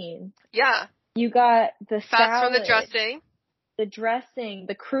protein. Yeah. You got the fats salad, from the dressing,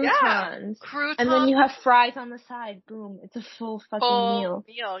 the croutons, and then you have fries on the side. Boom! It's a full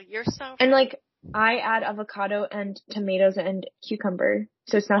meal. You're so funny. And like I add avocado and tomatoes and cucumber,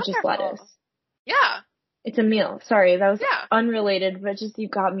 so it's not just lettuce. Yeah. It's a meal. Sorry, that was unrelated, but just you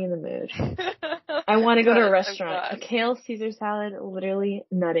got me in the mood. I want to go to a restaurant. A kale Caesar salad, literally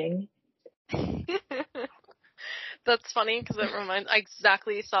nutting. That's funny because it reminds. I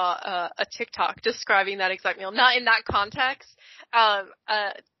exactly saw a TikTok describing that exact meal, not in that context. Are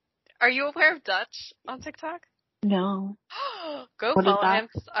you aware of Dutch on TikTok? No. Go follow him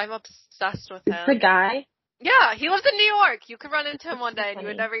because I'm obsessed with him. It's the guy. Yeah, he lives in New York. You could run into him one day and you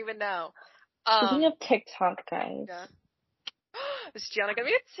would never even know. Speaking of TikTok, guys. Yeah. Is Gianna gonna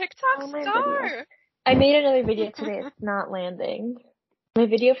be a TikTok star? Video. I made another video today. It's not landing. My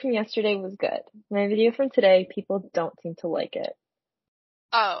video from yesterday was good. My video from today, people don't seem to like it.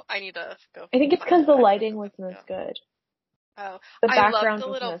 Oh, I need to go. I think it's because the lighting wasn't as good. Oh, the background I love the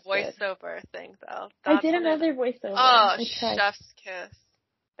little voiceover thing, though. I did another voiceover. Oh, chef's kiss.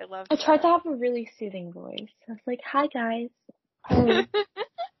 I love that. I tried to have a really soothing voice. I was like, hi, guys.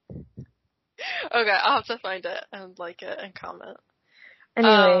 Okay, I'll have to find it and like it and comment.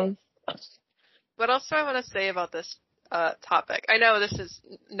 Anyways. What else do I want to say about this topic? I know this has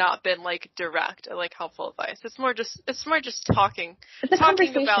not been like direct or like helpful advice. It's more just talking about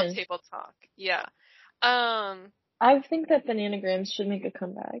table talk. Yeah. I think that Bananagrams should make a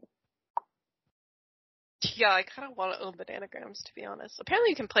comeback. Yeah, I kind of want to own Bananagrams, to be honest. Apparently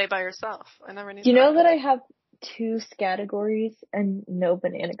you can play by yourself. I never knew. Do you know that I have 2 categories and no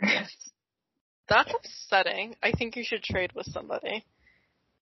Bananagrams? That's upsetting. I think you should trade with somebody.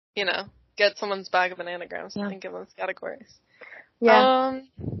 You know, get someone's bag of Bananagrams and give them categories. Yeah.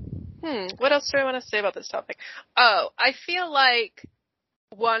 What else do I want to say about this topic? Oh, I feel like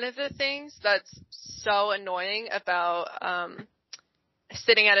one of the things that's so annoying about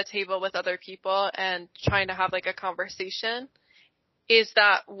sitting at a table with other people and trying to have like a conversation is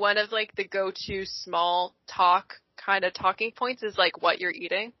that one of like the go-to small talk kind of talking points is like what you're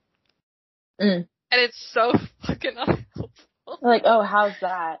eating. And it's so fucking unhelpful. Like, oh, how's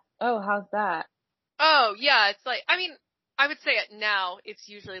that? Oh, how's that? Oh, yeah, it's like, I mean, I would say it now, it's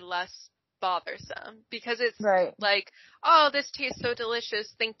usually less bothersome because it's like, oh, this tastes so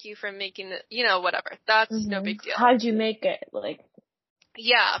delicious. Thank you for making it, you know, whatever. That's no big deal. How'd you make it? Like,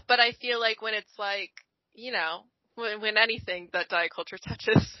 yeah, but I feel like when it's like, you know, when anything that diet culture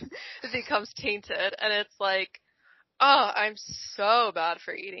touches it becomes tainted and it's like, oh, I'm so bad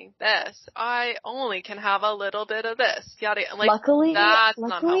for eating this. I only can have a little bit of this. Yada. Like, luckily, I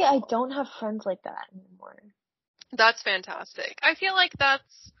don't have friends like that anymore. That's fantastic. I feel like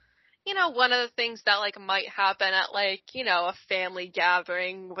that's, you know, one of the things that like might happen at like, you know, a family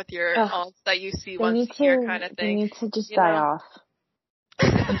gathering with your aunts that you see once a year kind of thing. They need to just die off.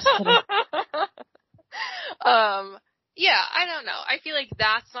 Yeah, I don't know. I feel like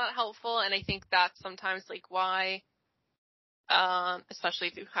that's not helpful, and I think that's sometimes like why, especially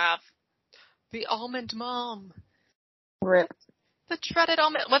if you have the almond mom. Rip. The dreaded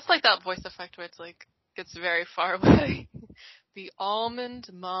almond. What's like that voice effect where it's like, gets very far away? The almond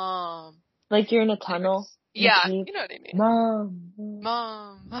mom. Like you're in a tunnel. Yeah, you know what I mean.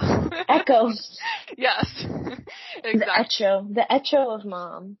 Mom. Echo. Yes. Exactly. The echo of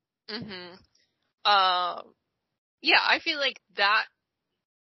mom. Yeah, I feel like that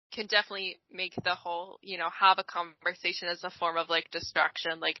can definitely make the whole, you know, have a conversation as a form of like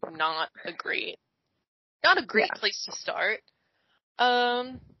distraction, like not a great place to start.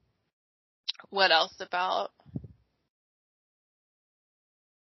 What else about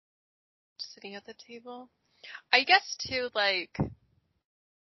sitting at the table? I guess too, like,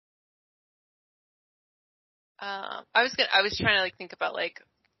 I was trying to like think about like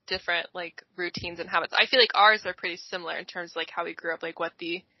different like routines and habits. I feel like ours are pretty similar in terms of like how we grew up, like what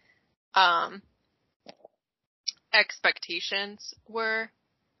the expectations were.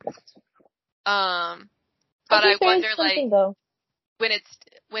 But I wonder like when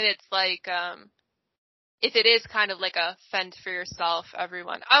it's like if it is kind of like a fend for yourself,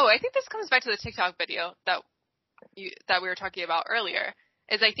 everyone. Oh, I think this comes back to the TikTok video that we were talking about earlier.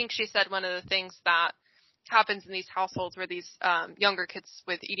 Is I think she said one of the things that happens in these households where these younger kids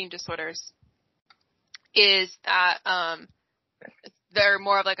with eating disorders is that they're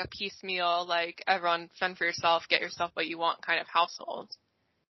more of like a piecemeal, like everyone fend for yourself, get yourself what you want kind of household.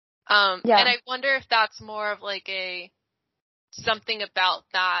 And I wonder if that's more of like something about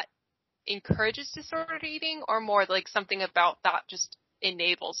that encourages disordered eating or more like something about that just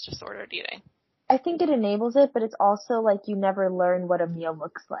enables disordered eating. I think it enables it, but it's also like you never learn what a meal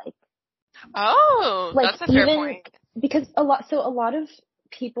looks like. Oh, like that's a fair point. Because a lot of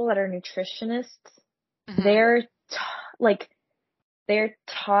people that are nutritionists, they're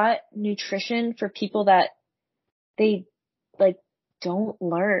taught nutrition for people that they like don't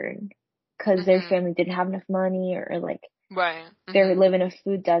learn because their family didn't have enough money or like they live in a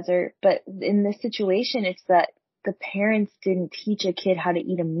food desert. But in this situation, it's that the parents didn't teach a kid how to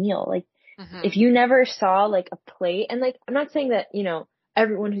eat a meal. Like if you never saw like a plate, and like I'm not saying that, you know,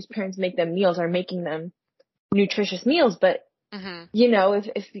 everyone whose parents make them meals are making them nutritious meals, but you know,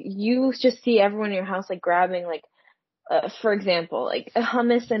 if you just see everyone in your house like grabbing like for example, like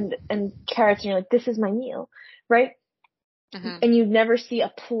hummus and carrots, and you're like, this is my meal, right? Mm-hmm. And you never see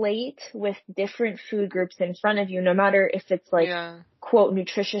a plate with different food groups in front of you, no matter if it's like, quote,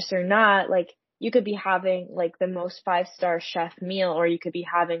 nutritious or not. Like, you could be having like the most 5-star chef meal, or you could be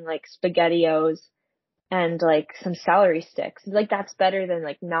having like SpaghettiOs and like some celery sticks. Like, that's better than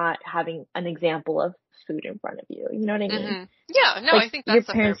like not having an example of food in front of you. You know what I mean? Mm-hmm. Yeah, no, like, I think that's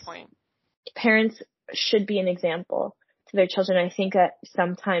a fair point. Parents should be an example to their children. I think that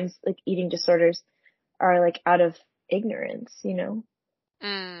sometimes like eating disorders are like out of ignorance, you know?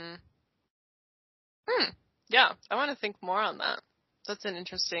 Yeah, I want to think more on that. That's an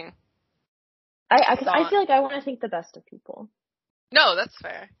interesting I feel like I want to think the best of people. No, that's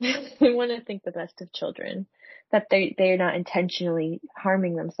fair. I want to think the best of children, that they're not intentionally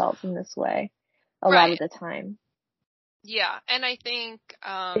harming themselves in this way a lot of the time. Yeah, and I think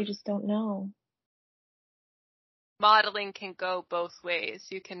they just don't know. Modeling can go both ways.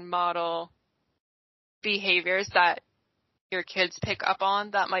 You can model behaviors that your kids pick up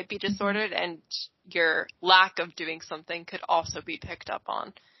on that might be disordered, and your lack of doing something could also be picked up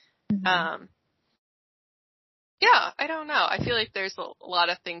on. Yeah, I don't know. I feel like there's a lot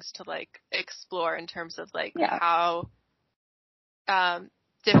of things to like explore in terms of like how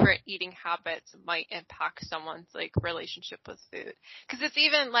different eating habits might impact someone's like relationship with food. Because it's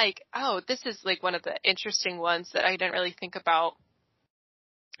even like, this is like one of the interesting ones that I didn't really think about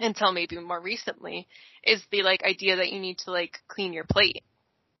until maybe more recently, is the like idea that you need to like clean your plate.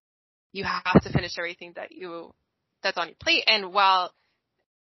 You have to finish everything that's on your plate. And while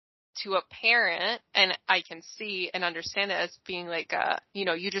to a parent, and I can see and understand it as being like,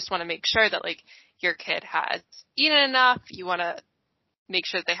 you just want to make sure that like your kid has eaten enough. You want to make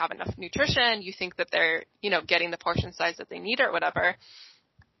sure that they have enough nutrition. You think that they're, getting the portion size that they need or whatever.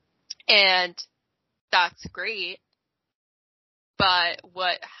 And that's great. But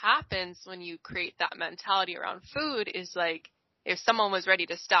what happens when you create that mentality around food is like, if someone was ready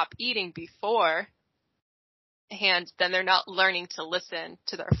to stop eating before, and then they're not learning to listen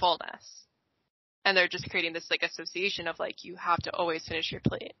to their fullness. And they're just creating this like association of like, you have to always finish your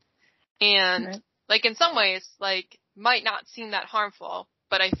plate. And like in some ways, like might not seem that harmful,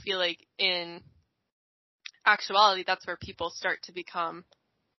 but I feel like in actuality, that's where people start to become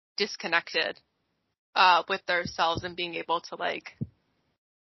disconnected with themselves and being able to like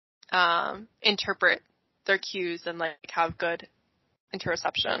interpret their cues and like have good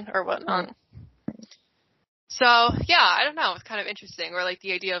interoception or whatnot. So, yeah, I don't know. It's kind of interesting. Or, like,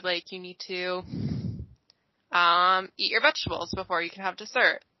 the idea of, like, you need to eat your vegetables before you can have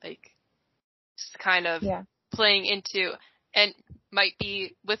dessert. Like, just kind of playing into, and might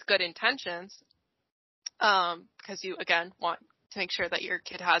be with good intentions, because you, again, want to make sure that your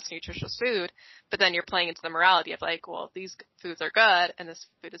kid has nutritious food, but then you're playing into the morality of, like, well, these foods are good and this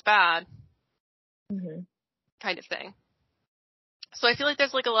food is bad, kind of thing. So I feel like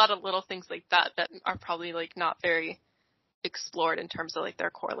there's like a lot of little things like that are probably like not very explored in terms of like their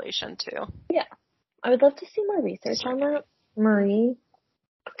correlation too. Yeah. I would love to see more research on that. Marie,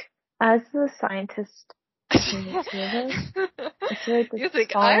 as the scientist between the two of us, I feel like you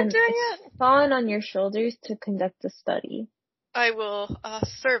think I'm doing it? It's fallen on your shoulders to conduct a study. I will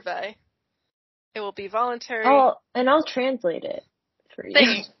survey. It will be voluntary. And I'll translate it.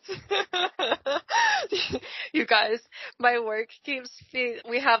 Thanks. You guys, my work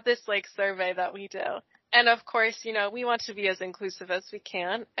we have this like survey that we do. And of course, we want to be as inclusive as we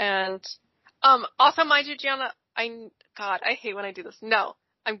can. And, also mind you, Gianna, I hate when I do this. No,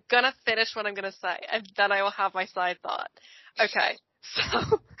 I'm gonna finish what I'm gonna say and then I will have my side thought. Okay.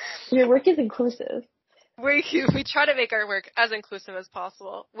 So. Your work is inclusive. We try to make our work as inclusive as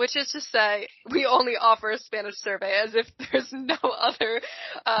possible, which is to say we only offer a Spanish survey as if there's no other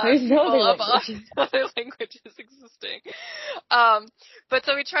other languages existing. But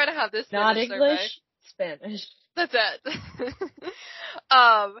so we try to have this not English survey. Spanish. That's it.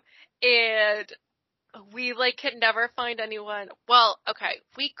 And we could never find anyone. Well, okay,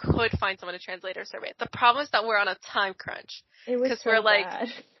 we could find someone to translate our survey. The problem is that we're on a time crunch because we're bad.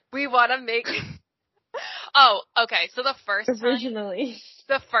 We want to make. Oh, okay. So the first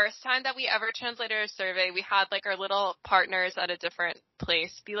time that we ever translated our survey, we had our little partners at a different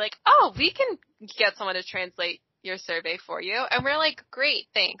place be like, "Oh, we can get someone to translate your survey for you," and we're like, "Great,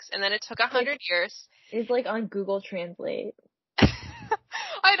 thanks." And then it took 100 years. It's on Google Translate.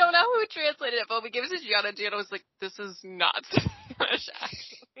 I don't know who translated it, but we gave it to Gianna. Gianna was like, "This is not Spanish,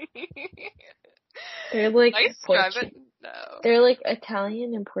 actually." They're No. They're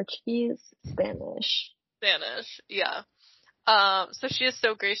Italian and Portuguese, Spanish, yeah. So she has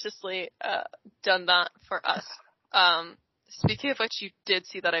so graciously done that for us. Speaking of which, you did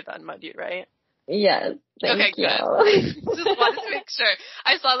see that I Venmo'd you, right? Yes. Thank you. Good. Just wanted to make sure.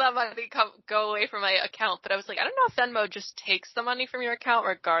 I saw that money go away from my account, but I was like, I don't know if Venmo just takes the money from your account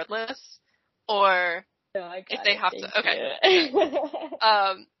regardless, or if they have to. Okay.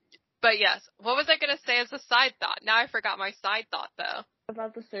 But yes, what was I gonna say as a side thought? Now I forgot my side thought though.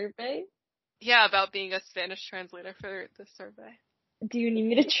 About the survey? Yeah, about being a Spanish translator for the survey. Do you need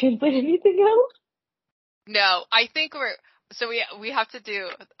me to translate anything else? No, I think we have to do.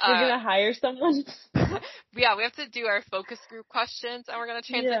 We're gonna hire someone. Yeah, we have to do our focus group questions, and we're gonna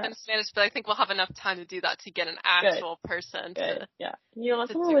translate them to Spanish. But I think we'll have enough time to do that to get an actual person. Good. Yeah, you know,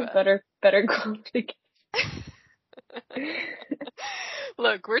 someone with better qualifications.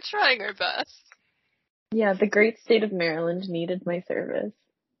 Look, we're trying our best. Yeah, the great state of Maryland needed my service.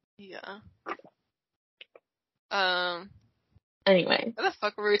 Yeah. Anyway. What the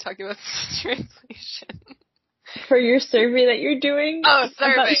fuck were we talking about translation? For your survey that you're doing? Oh,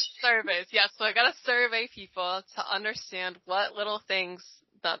 surveys. Yes, so I gotta survey people to understand what little things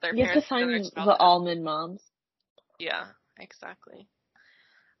that their parents do. You have to find the almond moms. Yeah, exactly.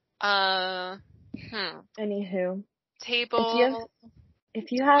 Anywho. Table.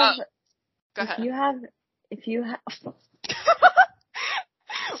 If you have. Go ahead. If you have.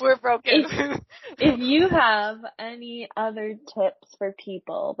 We're broken. If you have any other tips for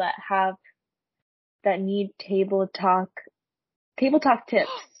people that need table talk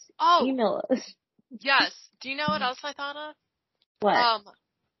tips, email us. Yes. Do you know what else I thought of? What?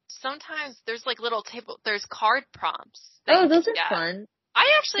 Sometimes there's like there's card prompts. Those are fun.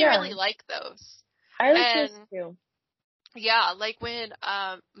 I actually really like those. I like those too. Yeah, like when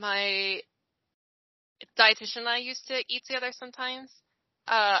my dietitian and I used to eat together sometimes,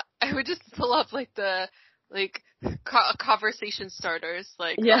 I would just pull up like the conversation starters,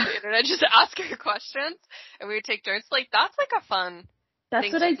 on the internet, just ask her questions, and we would take turns. Like, that's like a fun.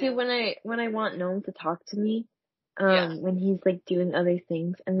 That's what I do when I want Noam to talk to me, when he's like doing other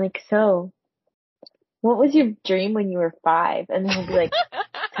things, and like, so, what was your dream when you were 5? And then he'll be like,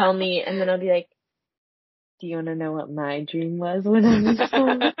 tell me, and then I'll be like, do you want to know what my dream was when I was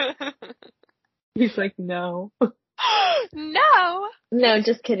 5? He's like, no. No,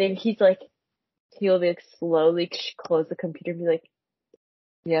 just kidding. He's like, he'll be like slowly close the computer and be like,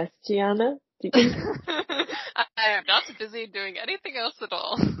 yes, Gianna? I am not busy doing anything else at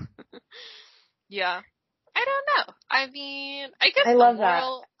all. Yeah. I don't know. I mean, I guess the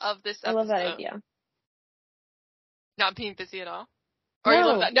moral of this episode. I love that idea. Not being busy at all? Or you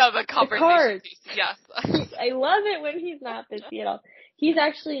love that? No, the conversation piece. Yes. I love it when he's not busy at all. He's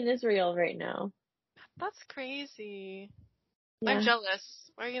actually in Israel right now. That's crazy. Yeah. I'm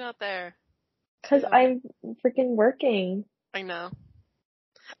jealous. Why are you not there? Because I'm freaking working. I know.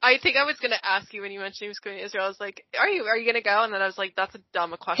 I think I was gonna ask you when you mentioned he was going to Israel. I was like, "Are you gonna go?" And then I was like, "That's a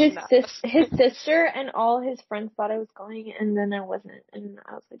dumb question." His sister and all his friends thought I was going, and then I wasn't. And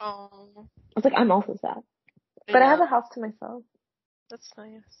I was like, "Oh." I was like, "I'm also sad," but I have a house to myself. That's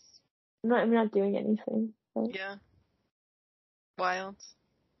nice. I'm not doing anything. So. Yeah. Wild.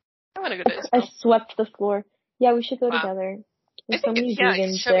 I want to go to Israel. I swept the floor. Yeah, we should go together. There's so many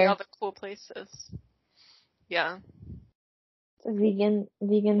vegans show me all the cool places. Yeah. It's a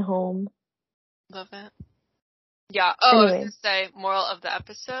vegan home. Love it. Yeah. Oh, anyway. I was gonna say, moral of the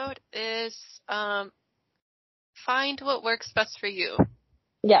episode is, find what works best for you.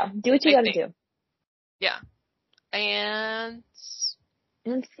 Yeah, do what you gotta do. Yeah. And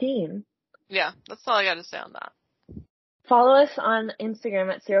steam. Yeah, that's all I gotta say on that. Follow us on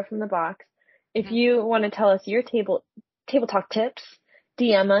Instagram at Cereal from the Box. If you want to tell us your table talk tips,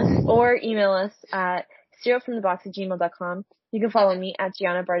 DM us or email us at cerealfromthebox@gmail.com. You can follow me at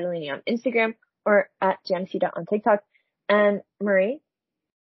Gianna Bardellini on Instagram or at JiannaCita on TikTok. And Marie?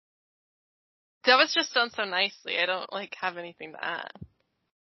 That was just done so nicely. I don't have anything to add.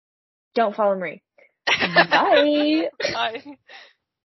 Don't follow Marie. Bye. Bye.